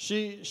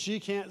 She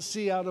can't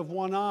see out of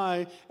one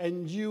eye,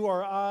 and you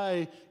or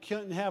I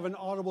couldn't have an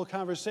audible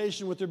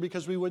conversation with her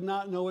because we would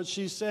not know what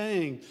she's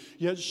saying.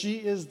 Yet she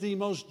is the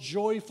most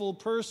joyful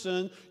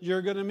person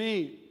you're going to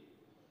meet.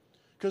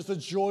 Because the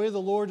joy of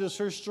the Lord is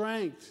her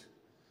strength.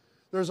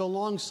 There's a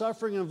long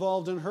suffering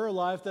involved in her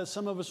life that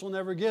some of us will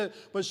never get,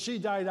 but she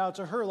died out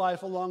to her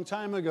life a long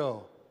time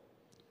ago.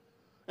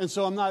 And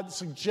so I'm not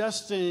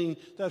suggesting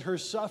that her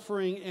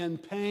suffering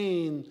and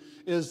pain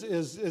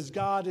is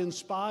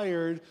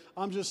God-inspired.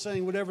 I'm just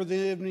saying whatever the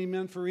enemy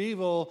meant for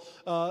evil,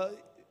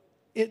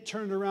 it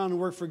turned around and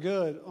worked for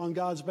good on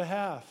God's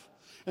behalf.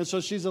 And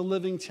so she's a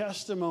living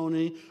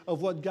testimony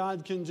of what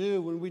God can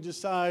do when we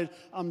decide,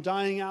 I'm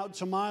dying out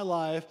to my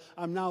life,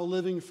 I'm now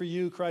living for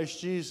you, Christ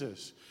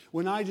Jesus.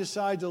 When I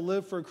decide to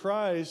live for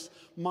Christ,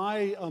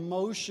 my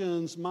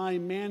emotions, my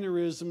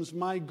mannerisms,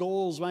 my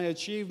goals, my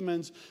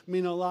achievements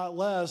mean a lot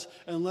less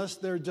unless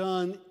they're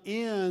done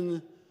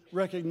in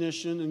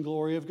recognition and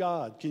glory of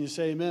God. Can you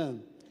say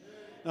amen?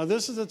 Now,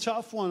 this is a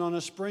tough one on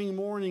a spring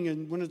morning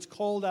and when it's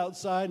cold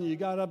outside and you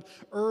got up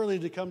early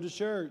to come to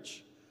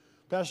church.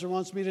 Pastor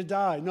wants me to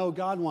die. No,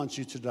 God wants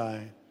you to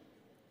die.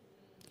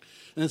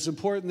 And it's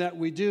important that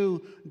we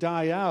do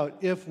die out.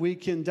 If we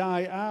can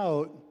die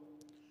out,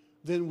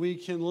 then we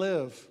can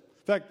live.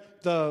 In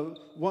fact, a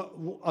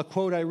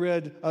quote I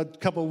read a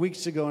couple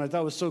weeks ago, and I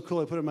thought it was so cool,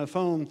 I put it on my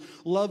phone.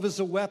 Love is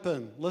a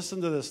weapon. Listen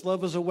to this.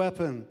 Love is a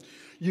weapon.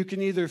 You can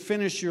either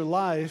finish your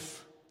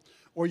life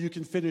or you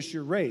can finish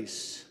your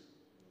race.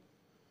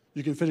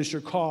 You can finish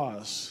your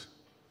cause.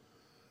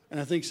 And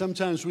I think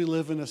sometimes we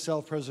live in a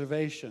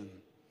self-preservation.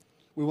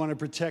 We want to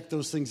protect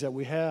those things that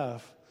we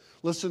have.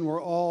 Listen,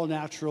 we're all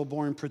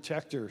natural-born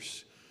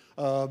protectors.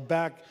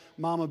 Back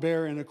Mama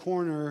Bear in a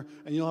corner,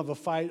 and you'll have a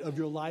fight of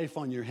your life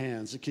on your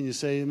hands. Can you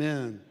say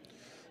amen?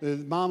 The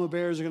mama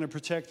bears are going to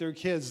protect their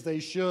kids. They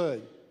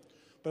should.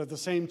 But at the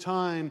same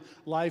time,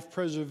 life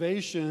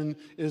preservation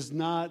is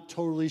not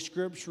totally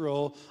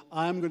scriptural.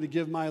 I'm going to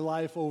give my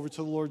life over to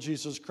the Lord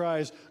Jesus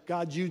Christ.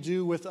 God, you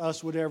do with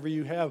us whatever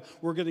you have.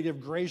 We're going to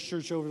give Grace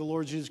Church over to the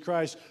Lord Jesus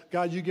Christ.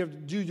 God, you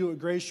do at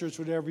Grace Church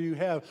whatever you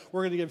have.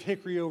 We're going to give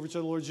Hickory over to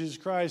the Lord Jesus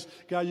Christ.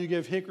 God, you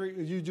give Hickory,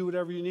 you do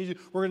whatever you need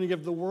to. We're going to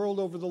give the world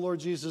over to the Lord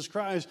Jesus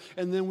Christ.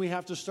 And then we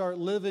have to start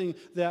living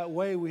that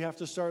way. We have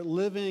to start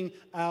living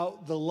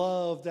out the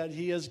love that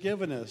He has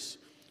given us.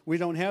 We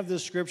don't have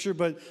this scripture,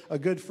 but a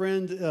good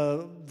friend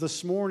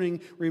this morning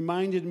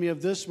reminded me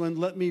of this one.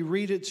 Let me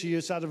read it to you.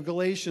 It's out of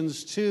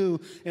Galatians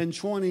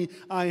 2:20.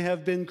 I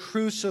have been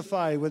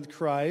crucified with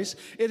Christ.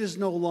 It is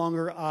no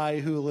longer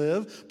I who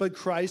live, but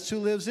Christ who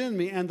lives in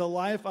me. And the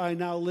life I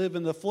now live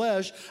in the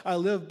flesh, I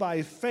live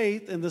by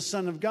faith in the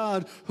Son of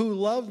God who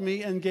loved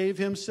me and gave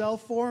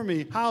himself for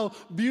me. How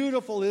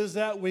beautiful is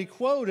that? We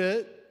quote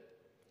it,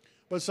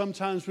 but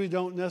sometimes we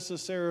don't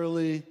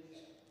necessarily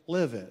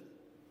live it.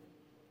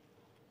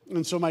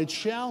 And so my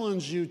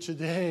challenge you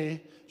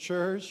today,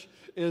 church,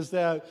 is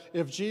that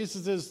if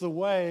Jesus is the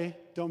way,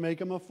 don't make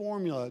him a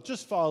formula.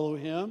 Just follow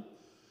him.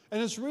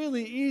 And it's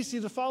really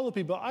easy to follow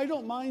people. I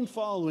don't mind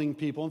following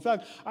people. In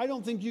fact, I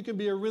don't think you can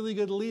be a really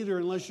good leader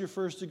unless you're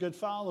first a good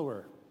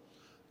follower.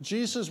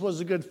 Jesus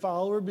was a good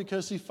follower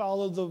because he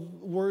followed the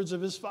words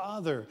of his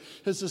Father.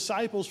 His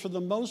disciples, for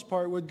the most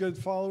part, were good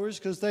followers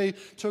because they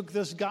took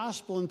this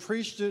gospel and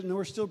preached it, and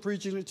we're still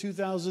preaching it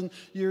 2,000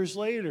 years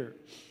later.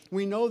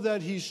 We know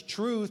that he's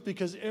truth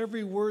because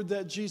every word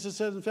that Jesus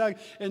said, in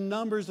fact, in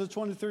Numbers, the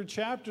 23rd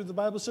chapter, the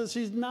Bible says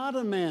he's not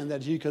a man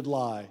that he could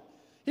lie.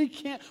 He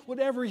can't,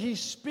 whatever he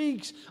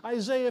speaks,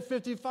 Isaiah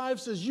 55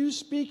 says, you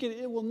speak it,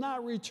 it will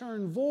not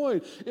return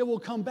void. It will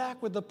come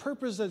back with the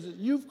purpose that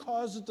you've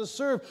caused it to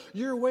serve.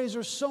 Your ways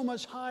are so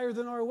much higher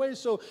than our ways.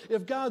 So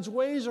if God's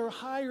ways are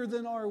higher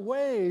than our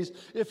ways,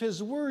 if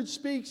his word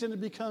speaks and it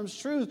becomes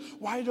truth,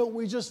 why don't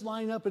we just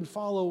line up and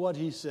follow what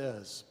he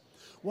says?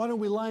 Why don't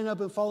we line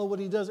up and follow what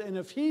he does? And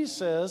if he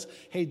says,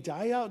 hey,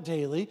 die out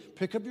daily,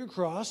 pick up your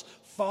cross,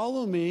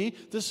 follow me,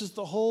 this is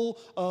the whole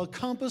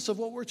compass of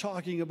what we're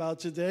talking about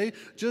today,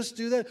 just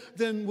do that,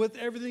 then with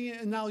everything,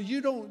 and now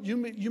you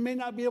may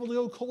not be able to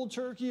go cold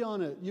turkey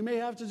on it. You may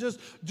have to just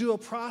do a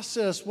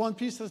process, one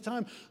piece at a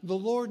time. The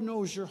Lord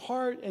knows your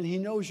heart, and he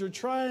knows you're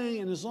trying,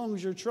 and as long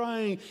as you're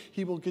trying,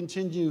 he will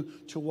continue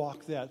to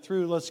walk that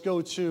through. Let's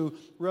go to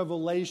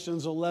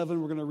Revelations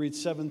 11. We're going to read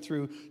 7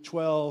 through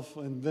 12,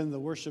 and then the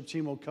worship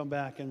team will come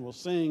back and we'll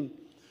sing.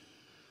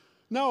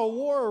 Now a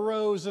war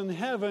arose in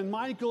heaven,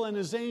 Michael and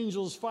his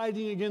angels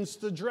fighting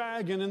against the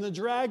dragon, and the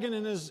dragon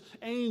and his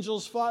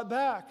angels fought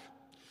back.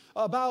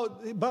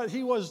 But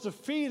he was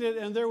defeated,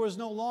 and there was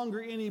no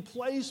longer any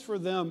place for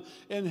them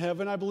in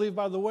heaven. I believe,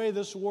 by the way,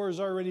 this war has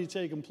already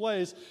taken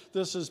place.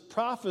 This is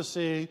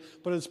prophecy,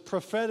 but it's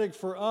prophetic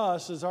for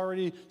us. It's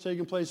already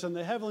taken place in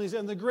the heavenlies.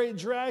 And the great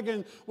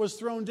dragon was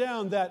thrown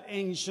down, that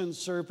ancient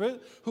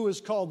serpent, who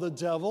is called the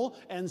devil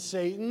and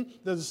Satan,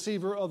 the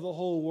deceiver of the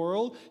whole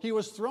world. He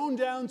was thrown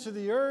down to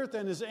the earth,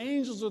 and his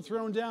angels were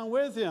thrown down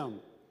with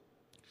him.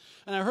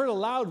 And I heard a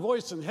loud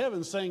voice in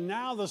heaven saying,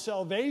 now the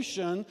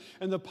salvation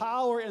and the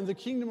power and the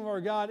kingdom of our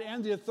God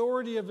and the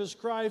authority of his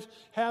Christ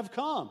have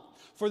come.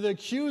 For the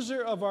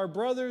accuser of our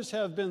brothers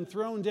have been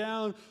thrown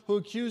down, who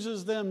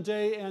accuses them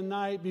day and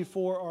night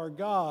before our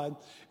God.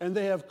 And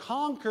they have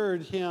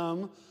conquered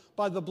him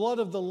by the blood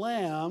of the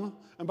Lamb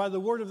and by the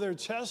word of their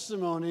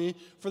testimony,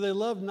 for they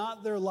love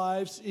not their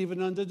lives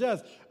even unto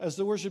death. As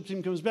the worship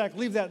team comes back,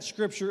 leave that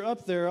scripture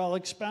up there. I'll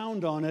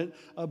expound on it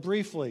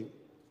briefly.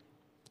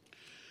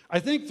 I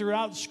think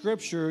throughout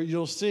Scripture,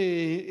 you'll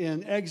see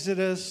in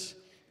Exodus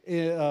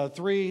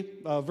 3,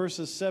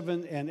 verses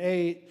 7 and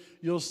 8,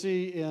 you'll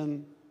see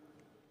in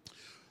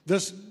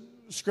this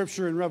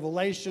Scripture in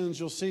Revelations,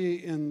 you'll see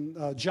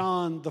in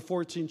John, the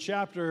 14th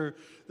chapter,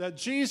 that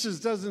Jesus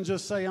doesn't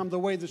just say, I'm the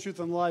way, the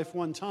truth, and the life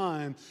one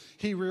time.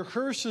 He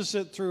rehearses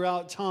it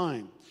throughout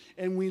time.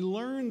 And we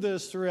learn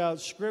this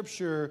throughout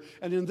Scripture.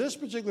 And in this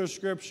particular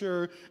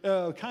Scripture,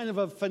 kind of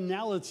a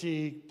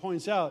finality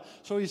points out.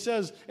 So he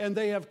says, and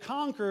they have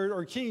conquered,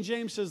 or King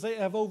James says, they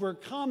have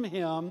overcome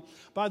him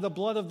by the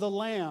blood of the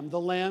Lamb.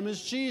 The Lamb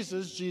is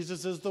Jesus.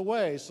 Jesus is the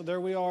way. So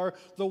there we are,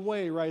 the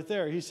way right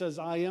there. He says,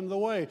 I am the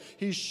way.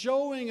 He's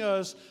showing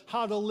us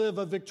how to live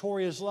a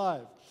victorious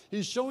life.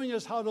 He's showing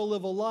us how to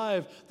live a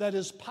life that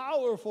is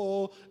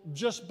powerful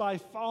just by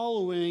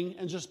following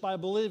and just by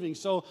believing.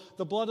 So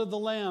the blood of the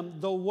Lamb,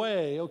 the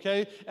way,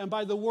 okay? And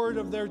by the word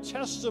of their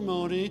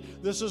testimony,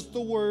 this is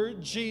the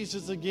word,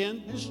 Jesus again,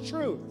 his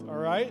truth, all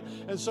right?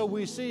 And so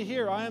we see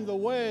here, I am the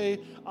way,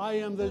 I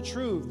am the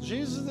truth.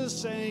 Jesus is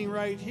saying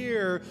right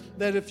here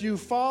that if you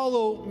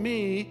follow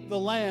me, the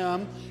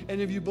Lamb,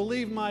 and if you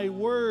believe my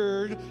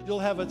word, you'll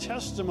have a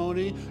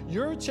testimony.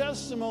 Your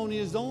testimony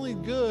is only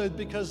good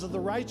because of the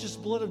righteous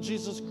blood of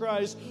Jesus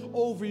Christ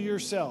over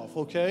yourself,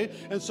 okay?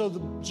 And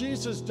so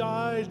Jesus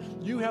died.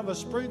 You have a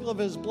sprinkle of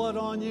his blood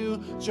on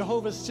you.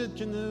 Jehovah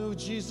Sidkenu,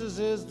 Jesus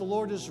is, the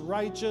Lord is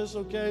righteous,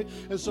 okay?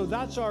 And so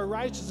that's our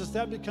righteousness.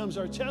 That becomes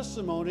our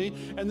testimony.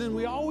 And then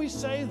we always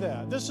say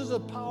that. This is a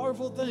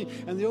powerful thing.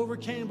 And they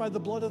overcame by the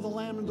blood of the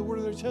Lamb and the word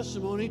of their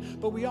testimony.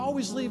 But we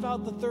always leave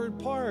out the third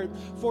part.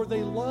 For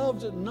they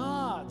loved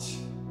not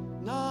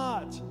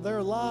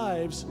their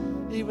lives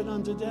even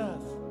unto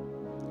death.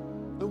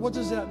 And what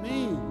does that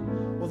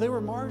mean? Well, they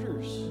were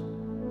martyrs.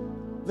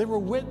 They were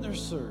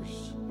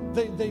witnessers.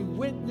 They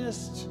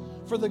witnessed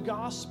for the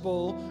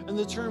gospel, and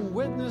the term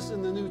witness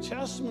in the New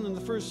Testament in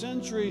the first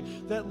century,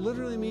 that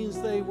literally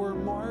means they were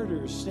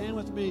martyrs. Stand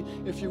with me,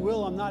 if you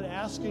will. I'm not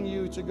asking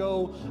you to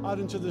go out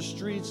into the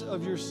streets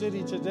of your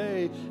city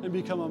today and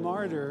become a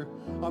martyr.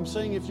 I'm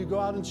saying if you go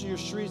out into your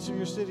streets of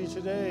your city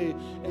today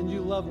and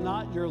you love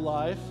not your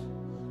life,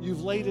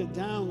 you've laid it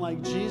down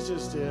like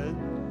Jesus did,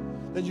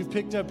 that you've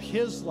picked up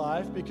his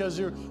life because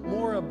you're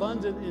more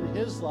abundant in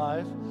his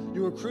life.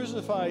 You were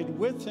crucified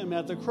with him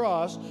at the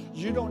cross.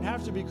 You don't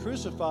have to be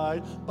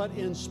crucified, but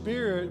in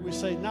spirit, we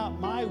say, not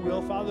my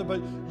will, Father,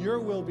 but your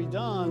will be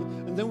done.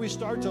 And then we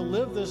start to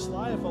live this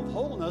life of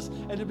wholeness,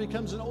 and it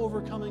becomes an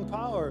overcoming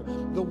power.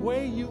 The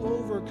way you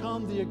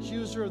overcome the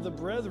accuser of the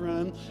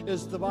brethren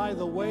is by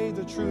the way,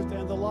 the truth,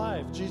 and the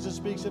life. Jesus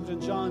speaks of it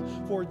in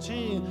John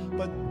 14,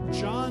 but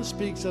John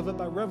speaks of it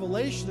by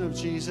revelation of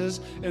Jesus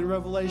in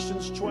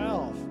Revelations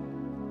 12.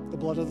 The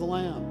blood of the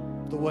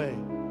Lamb, the way.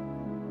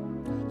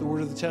 The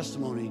word of the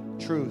testimony,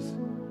 truth,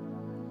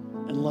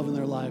 and loving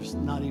their lives,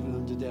 not even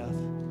unto death,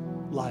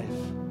 life.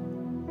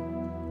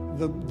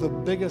 The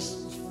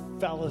biggest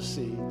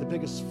fallacy, the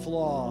biggest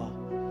flaw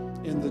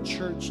in the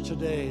church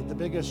today, the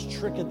biggest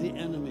trick of the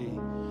enemy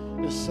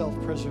is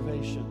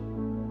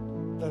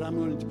self-preservation. That I'm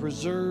going to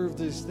preserve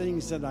these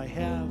things that I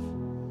have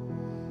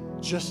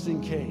just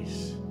in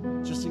case.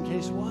 Just in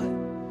case what?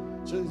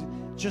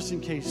 Just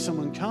in case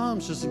someone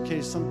comes, just in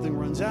case something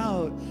runs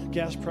out.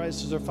 Gas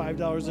prices are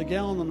 $5 a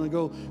gallon. I'm going to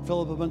go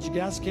fill up a bunch of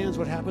gas cans.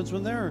 What happens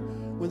when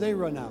they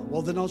run out?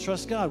 Well, then I'll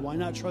trust God. Why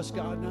not trust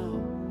God now?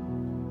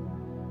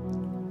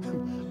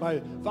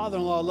 My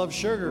father-in-law loves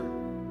sugar.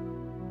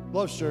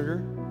 Loves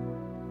sugar.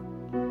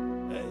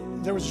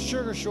 There was a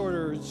sugar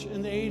shortage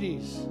in the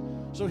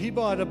 80s. So he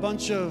bought a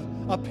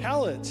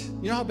pellet.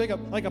 You know how big,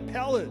 like a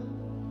pellet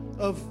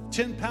of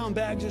 10-pound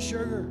bags of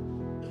sugar.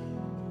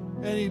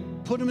 And he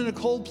put them in a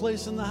cold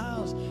place in the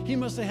house. He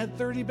must have had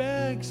 30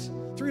 bags,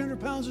 300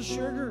 pounds of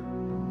sugar.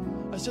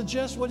 I said,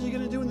 Jess, what are you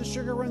going to do when the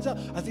sugar runs out?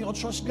 I think I'll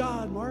trust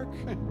God, Mark.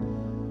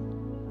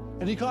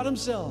 And he caught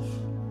himself.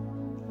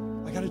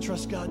 I got to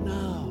trust God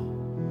now.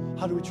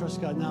 How do we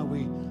trust God now?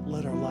 We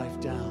let our life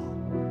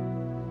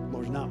down.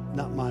 Lord,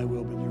 not my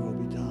will, but your will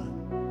be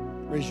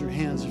done. Raise your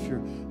hands if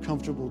you're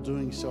comfortable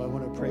doing so. I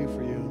want to pray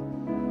for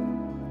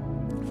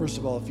you. First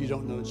of all, if you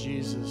don't know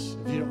Jesus,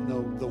 if you don't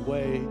know the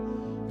way,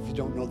 if you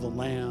don't know the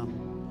Lamb,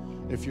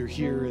 if you're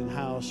here in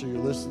house or you're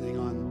listening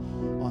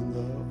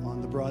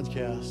on the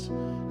broadcast,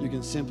 you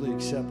can simply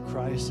accept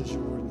Christ as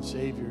your Lord and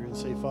Savior and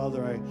say,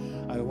 Father,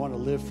 I want to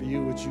live for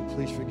you. Would you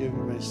please forgive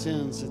me my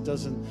sins? It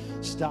doesn't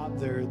stop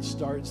there. It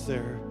starts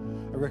there.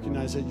 I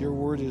recognize that your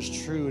word is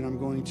true, and I'm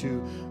going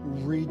to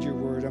read your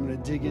word. I'm going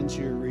to dig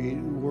into your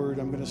word.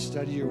 I'm going to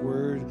study your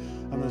word.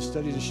 I'm going to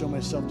study to show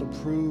myself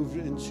approved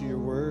into your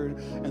word.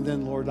 And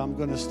then, Lord, I'm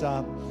going to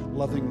stop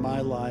loving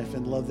my life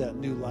and love that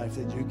new life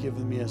that you've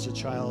given me as a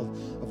child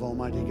of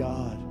Almighty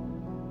God.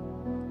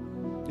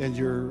 And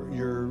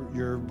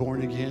you're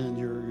born again.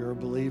 You're a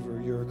believer.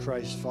 You're a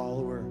Christ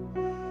follower.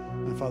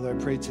 And Father, I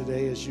pray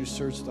today as you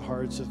search the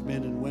hearts of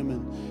men and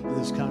women in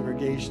this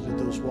congregation and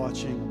those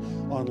watching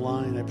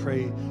online, I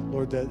pray,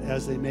 Lord, that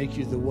as they make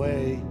you the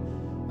way,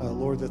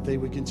 Lord, that they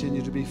would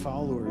continue to be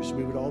followers.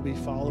 We would all be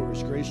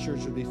followers. Grace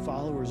Church would be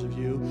followers of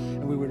you,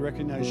 and we would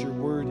recognize your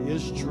word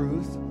is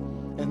truth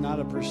and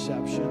not a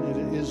perception. It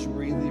is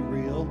really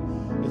real.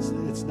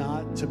 It's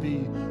not to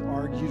be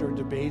argued or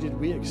debated.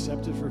 We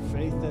accept it for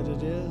faith that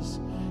it is.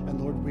 And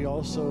Lord, we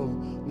also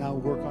now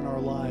work on our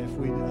life.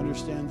 We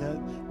understand that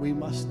we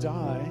must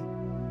die,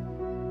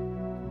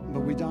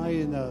 but we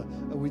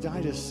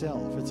die to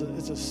self.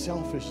 It's a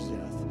selfish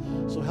death.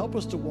 So help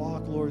us to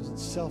walk, Lord,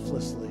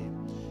 selflessly.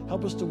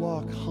 Help us to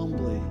walk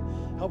humbly.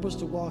 Help us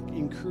to walk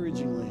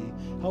encouragingly.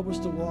 Help us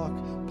to walk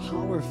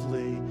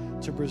powerfully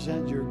to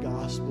present your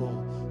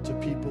gospel to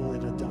people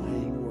in a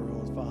dying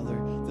world, Father,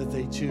 that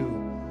they too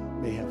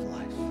may have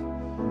life.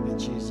 In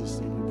Jesus'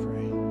 name we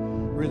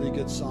pray. Really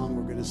good song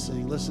we're going to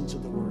sing. Listen to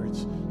the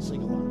words.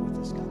 Sing along with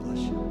us. God bless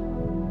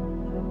you.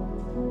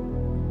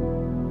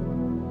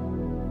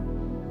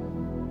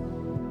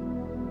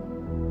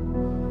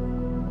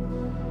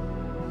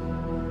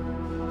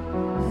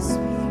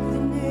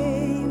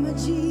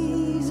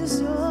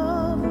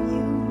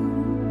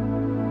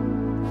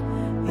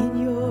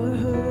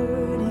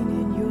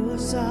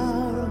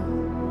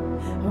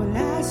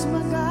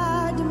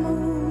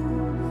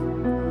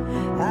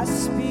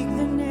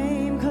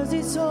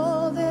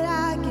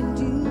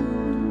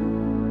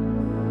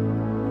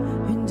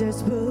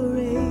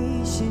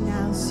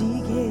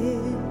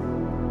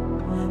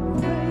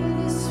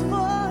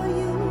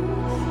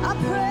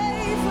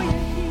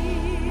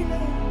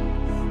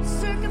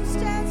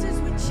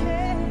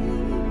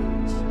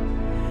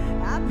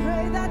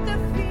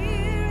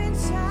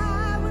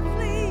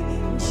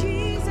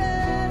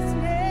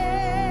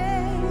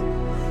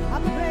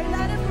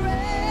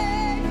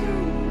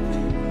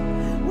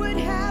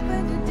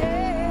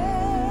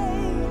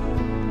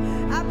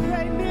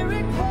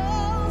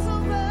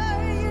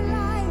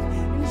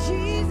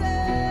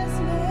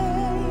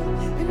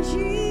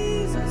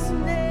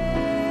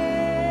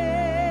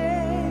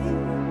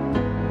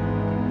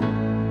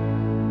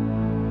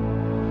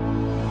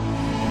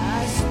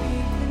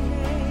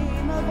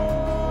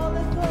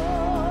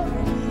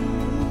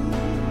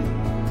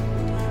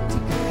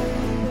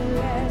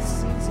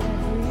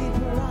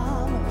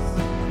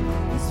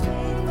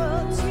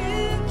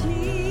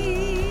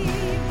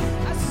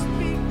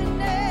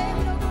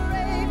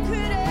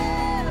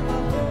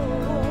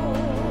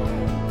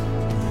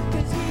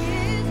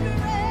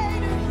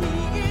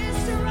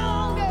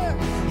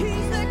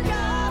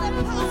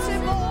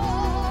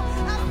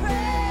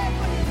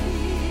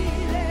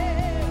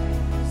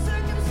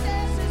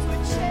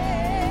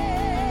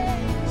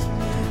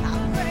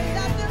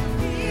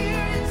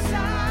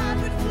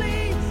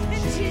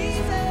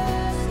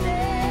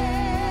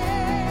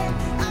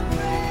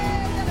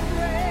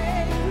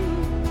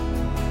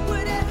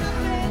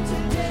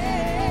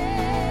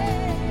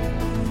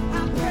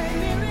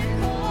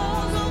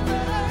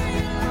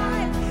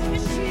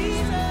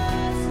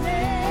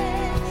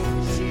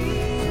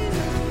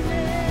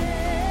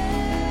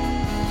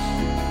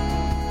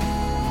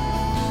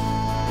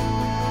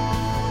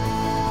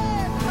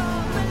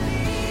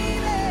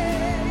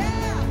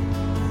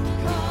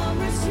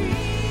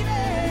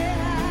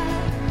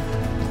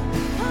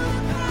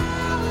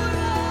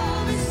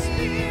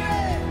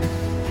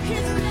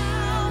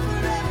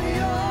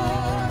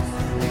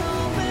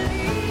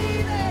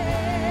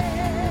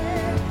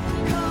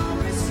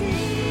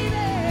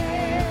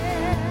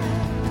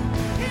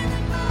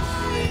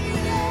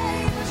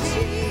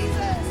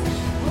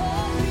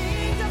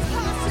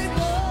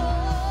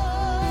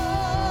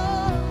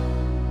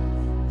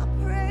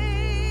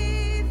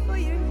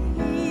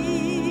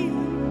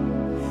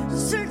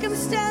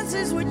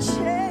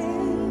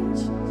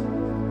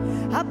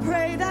 I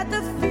pray that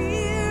the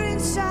fear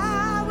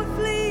inside would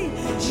flee.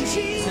 In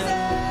Jesus'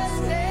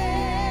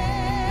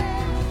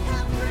 name,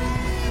 I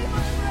pray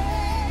my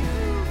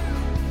breakthrough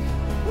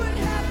would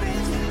happen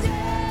today.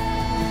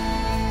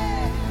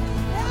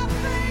 I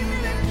pray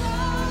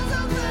miracles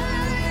over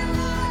your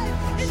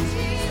life. In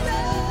Jesus'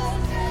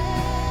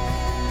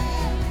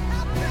 name,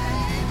 I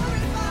pray for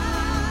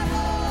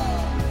revival,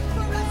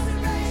 for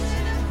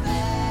restoration of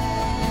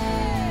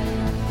faith.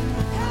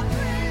 I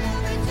pray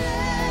that the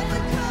dead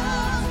would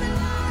come to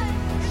life.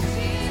 In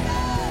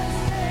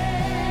Jesus' name.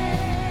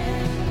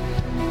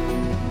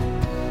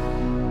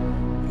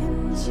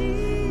 In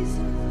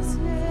Jesus'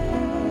 name.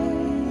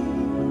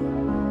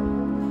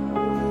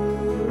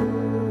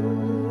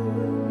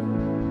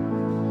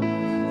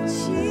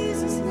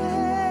 Jesus'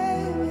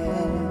 name.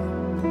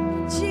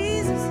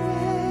 Jesus'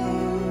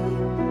 name.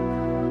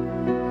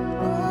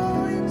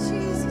 Oh, in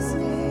Jesus'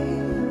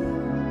 name.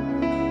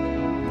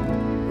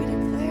 We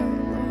declare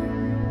it, Lord.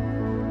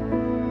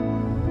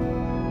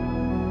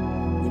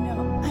 You know,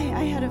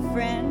 I had a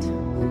friend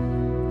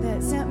that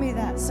sent me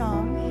that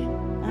song.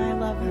 And I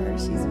love her.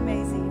 She's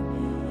amazing.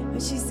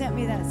 But she sent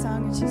me that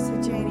song and she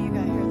said, Janie, you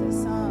got to hear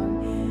this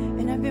song.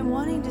 And I've been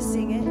wanting to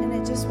sing it, and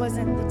it just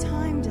wasn't the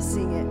time to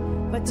sing it.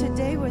 But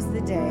today was the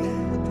day.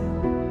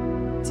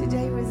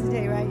 Today was the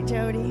day, right,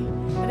 Jody?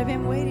 But I've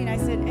been waiting. I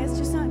said, it's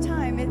just not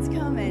time. It's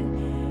coming.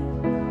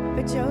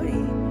 But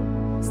Jody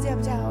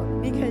stepped out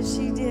because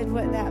she did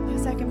what that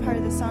second part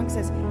of the song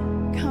says.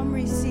 Come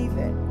receive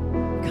it.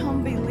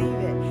 Come believe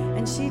it.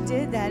 And she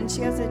did that. And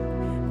she has a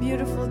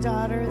beautiful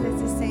daughter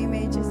that's the same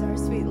age as our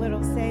sweet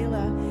little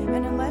Selah.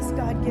 And unless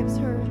God gives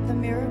her the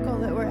miracle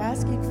that we're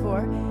asking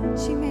for,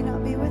 she may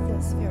not be with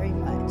us very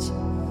much.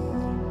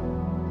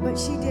 But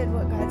she did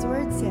what God's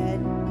word said.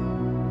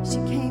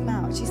 She came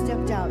out. She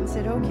stepped out and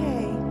said,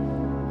 okay,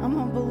 I'm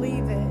going to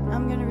believe it.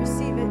 I'm going to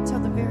receive it till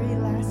the very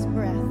last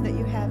breath that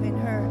you have in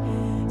her.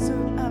 So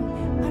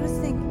I just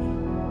think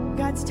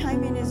God's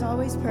timing is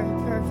always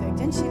perfect,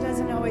 and she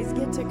doesn't always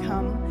get to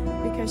come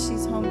because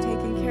she's home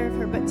taking care of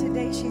her. But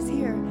today she's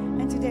here,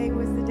 and today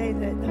was the day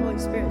that the Holy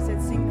Spirit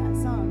said, sing that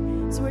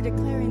song. So we're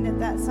declaring that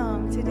that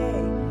song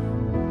today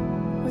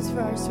was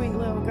for our sweet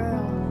little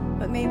girl,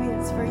 but maybe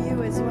it's for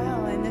you as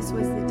well, and this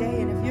was the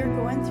day. And if you're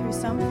going through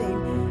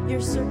something, your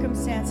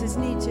circumstances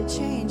need to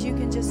change, you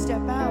can just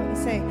step out and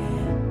say,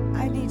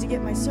 I need to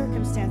get my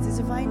circumstances.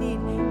 If I need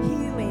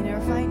healing, or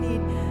if I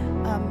need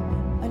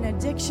an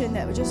addiction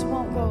that just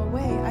won't go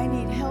away, I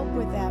need help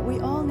with that. We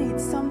all need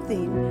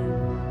something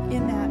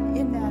in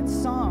that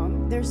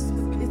song.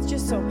 It's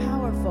just so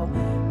powerful.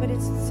 But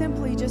it's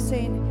simply just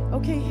saying,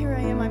 okay, here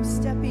I am, I'm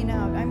stepping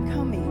out, I'm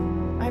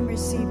coming, I'm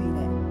receiving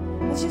it.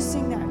 Let's just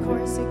sing that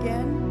chorus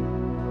again.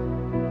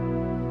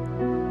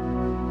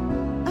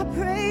 I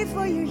pray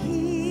for your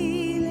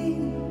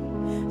healing,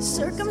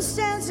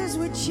 circumstances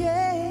would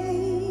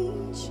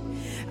change.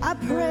 I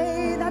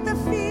pray that the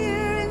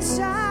fear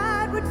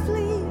inside would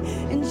flee.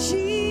 In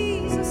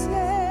Jesus'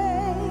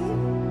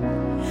 name,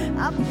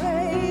 I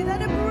pray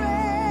that a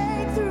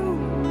breakthrough,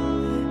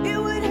 it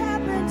would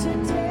happen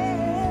today.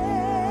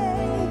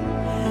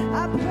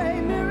 I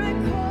pray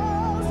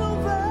miracles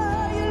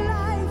over your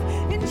life.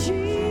 In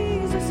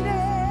Jesus'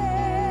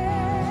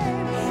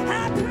 name,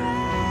 I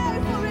pray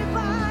for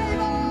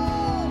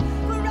revival,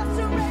 for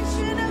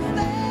restoration of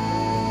faith.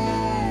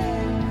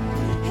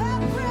 I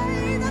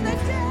pray that the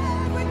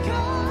dead would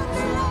come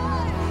to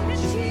life. In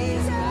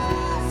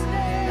Jesus'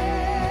 name,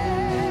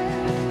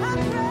 I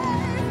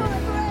pray for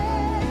a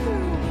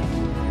breakthrough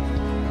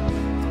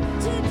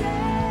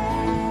today.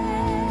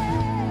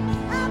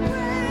 I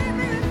pray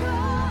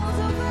miracles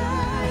over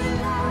your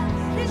life.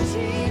 In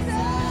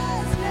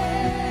Jesus'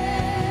 name,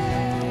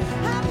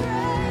 I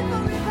pray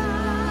for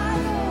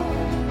revival,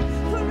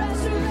 for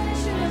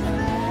restoration of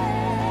faith.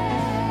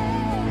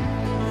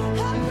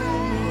 I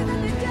pray that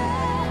the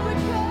dead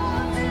would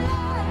come to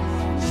life.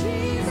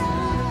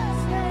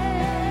 Jesus'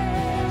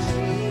 name,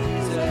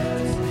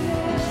 Jesus' name.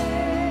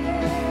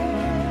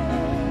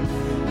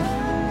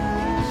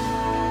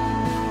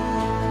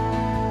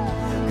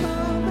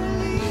 Come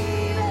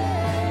believe it,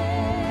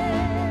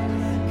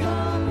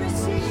 come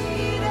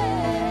receive it.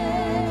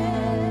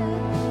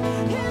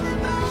 In the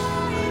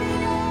mighty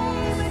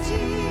name of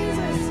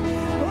Jesus,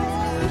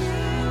 all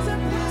things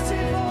are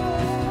possible.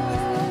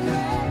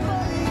 Pray,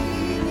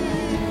 believe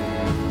it,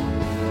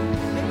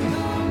 and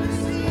come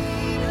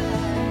receive it.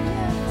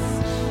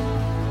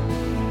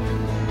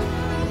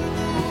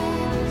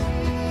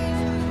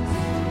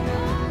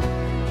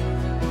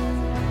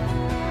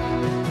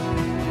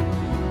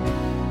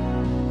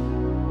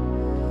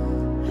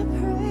 I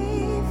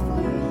pray for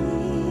your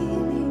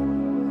healing.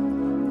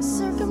 The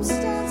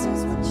circumstances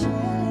will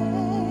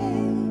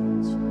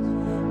change.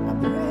 I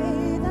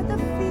pray that the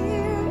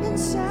fear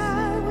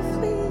inside will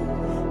flee.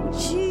 In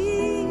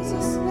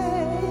Jesus'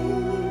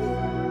 name,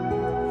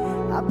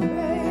 I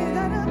pray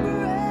that a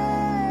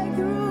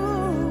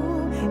breakthrough,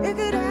 it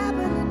could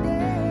happen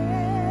today.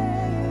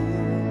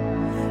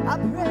 I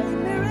pray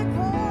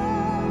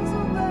miracles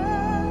over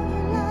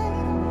your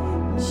life.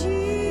 In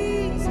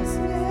Jesus'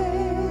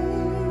 name.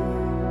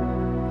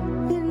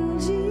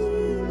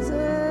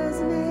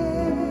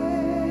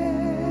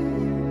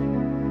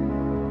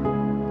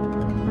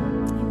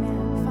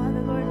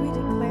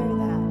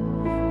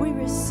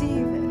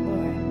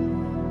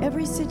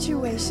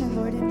 situation,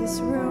 Lord, in this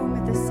room,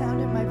 at the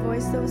sound of my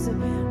voice, those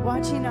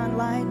watching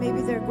online,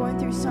 maybe they're going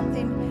through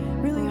something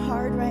really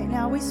hard right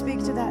now. We speak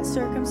to that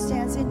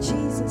circumstance in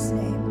Jesus'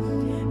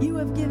 name. You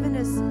have given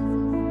us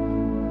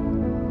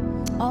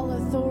all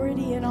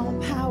authority and all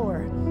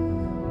power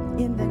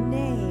in the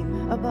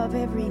name above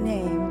every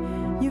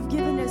name. You've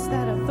given us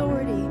that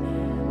authority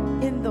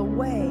in the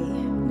way,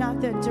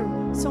 not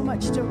so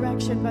much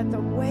direction, but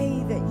the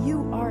way that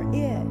you are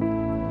it.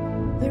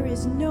 There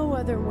is no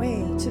other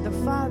way to the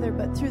Father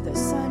but through the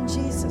Son,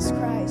 Jesus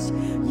Christ.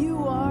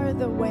 You are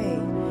the way,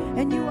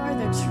 and you are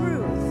the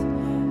truth.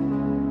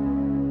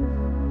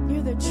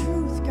 You're the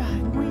truth,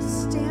 God. We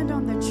stand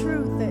on the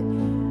truth that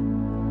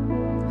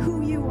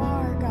who you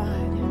are,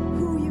 God,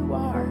 who you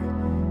are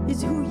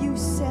is who you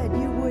said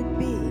you would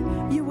be.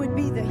 You would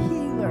be the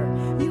healer.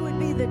 You would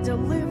be the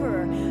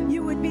deliverer.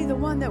 You would be the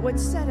one that would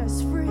set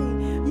us free.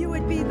 You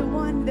would be the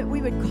one that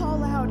we would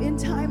call out in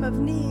time of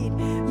need.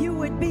 You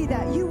would be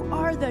that. You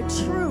are the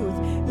truth.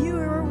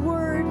 Your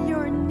word,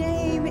 your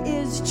name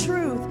is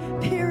truth,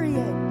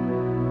 period.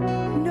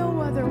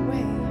 No other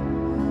way.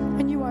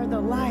 And you are the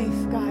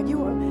life, God.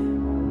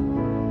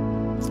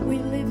 We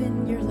live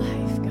in your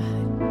life,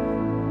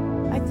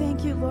 God. I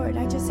thank you, Lord.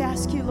 I just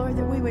ask you, Lord,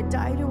 that we would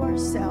die to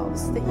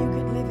ourselves, that you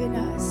could live in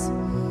us.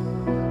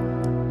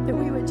 That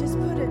we would just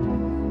put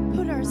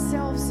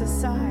ourselves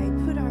aside,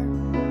 put our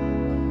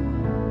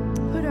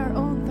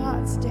own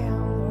thoughts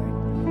down, Lord,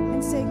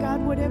 and say,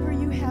 God, whatever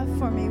you have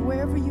for me,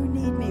 wherever you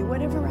need me,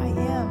 whatever I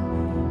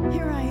am,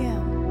 here I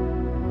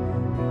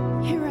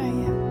am. Here I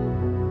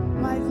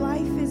am. My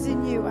life is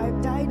in you.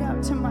 I've died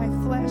out to my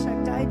flesh.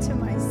 I've died to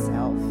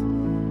myself.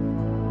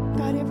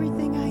 God,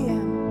 everything I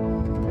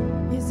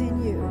am is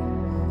in you.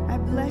 I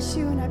bless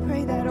you, and I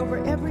pray that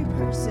over every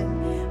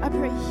person. I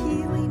pray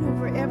healing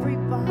over every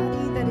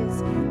body that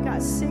has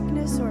got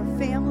sickness or a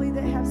family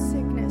that has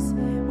sickness.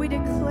 We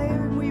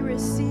declare and we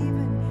receive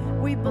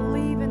and we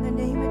believe in the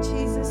name of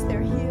Jesus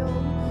they're healed.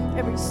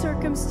 Every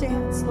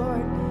circumstance,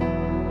 Lord,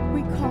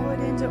 we call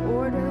it into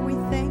order. We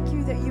thank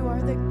you that you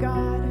are the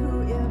God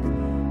who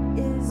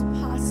is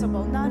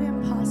possible, not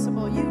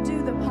impossible. You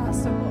do the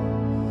possible.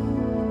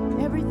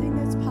 Everything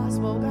that's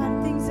possible,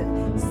 God, things that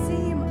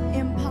seem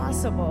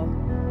impossible,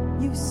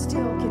 you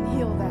still can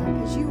heal that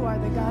because you are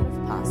the God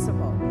of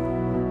possible.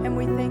 And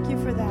we thank you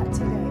for that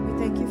today. We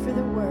thank you for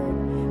the word.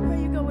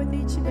 Pray you go with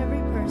each and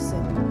every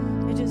person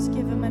and just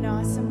give them an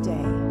awesome day.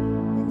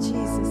 In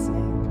Jesus'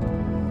 name,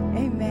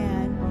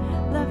 amen.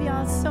 Love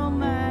y'all so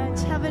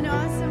much. Have an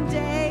awesome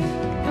day.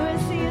 And we'll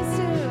see you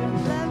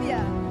soon. Love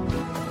ya.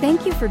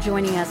 Thank you for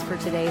joining us for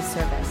today's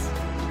service.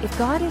 If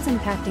God is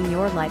impacting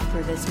your life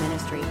through this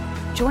ministry,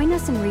 join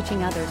us in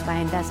reaching others by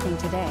investing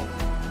today.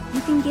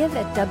 You can give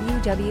at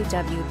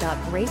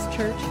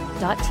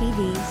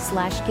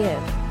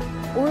www.gracechurch.tv/give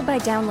or by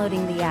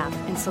downloading the app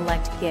and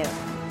select Give.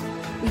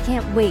 We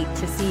can't wait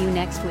to see you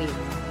next week.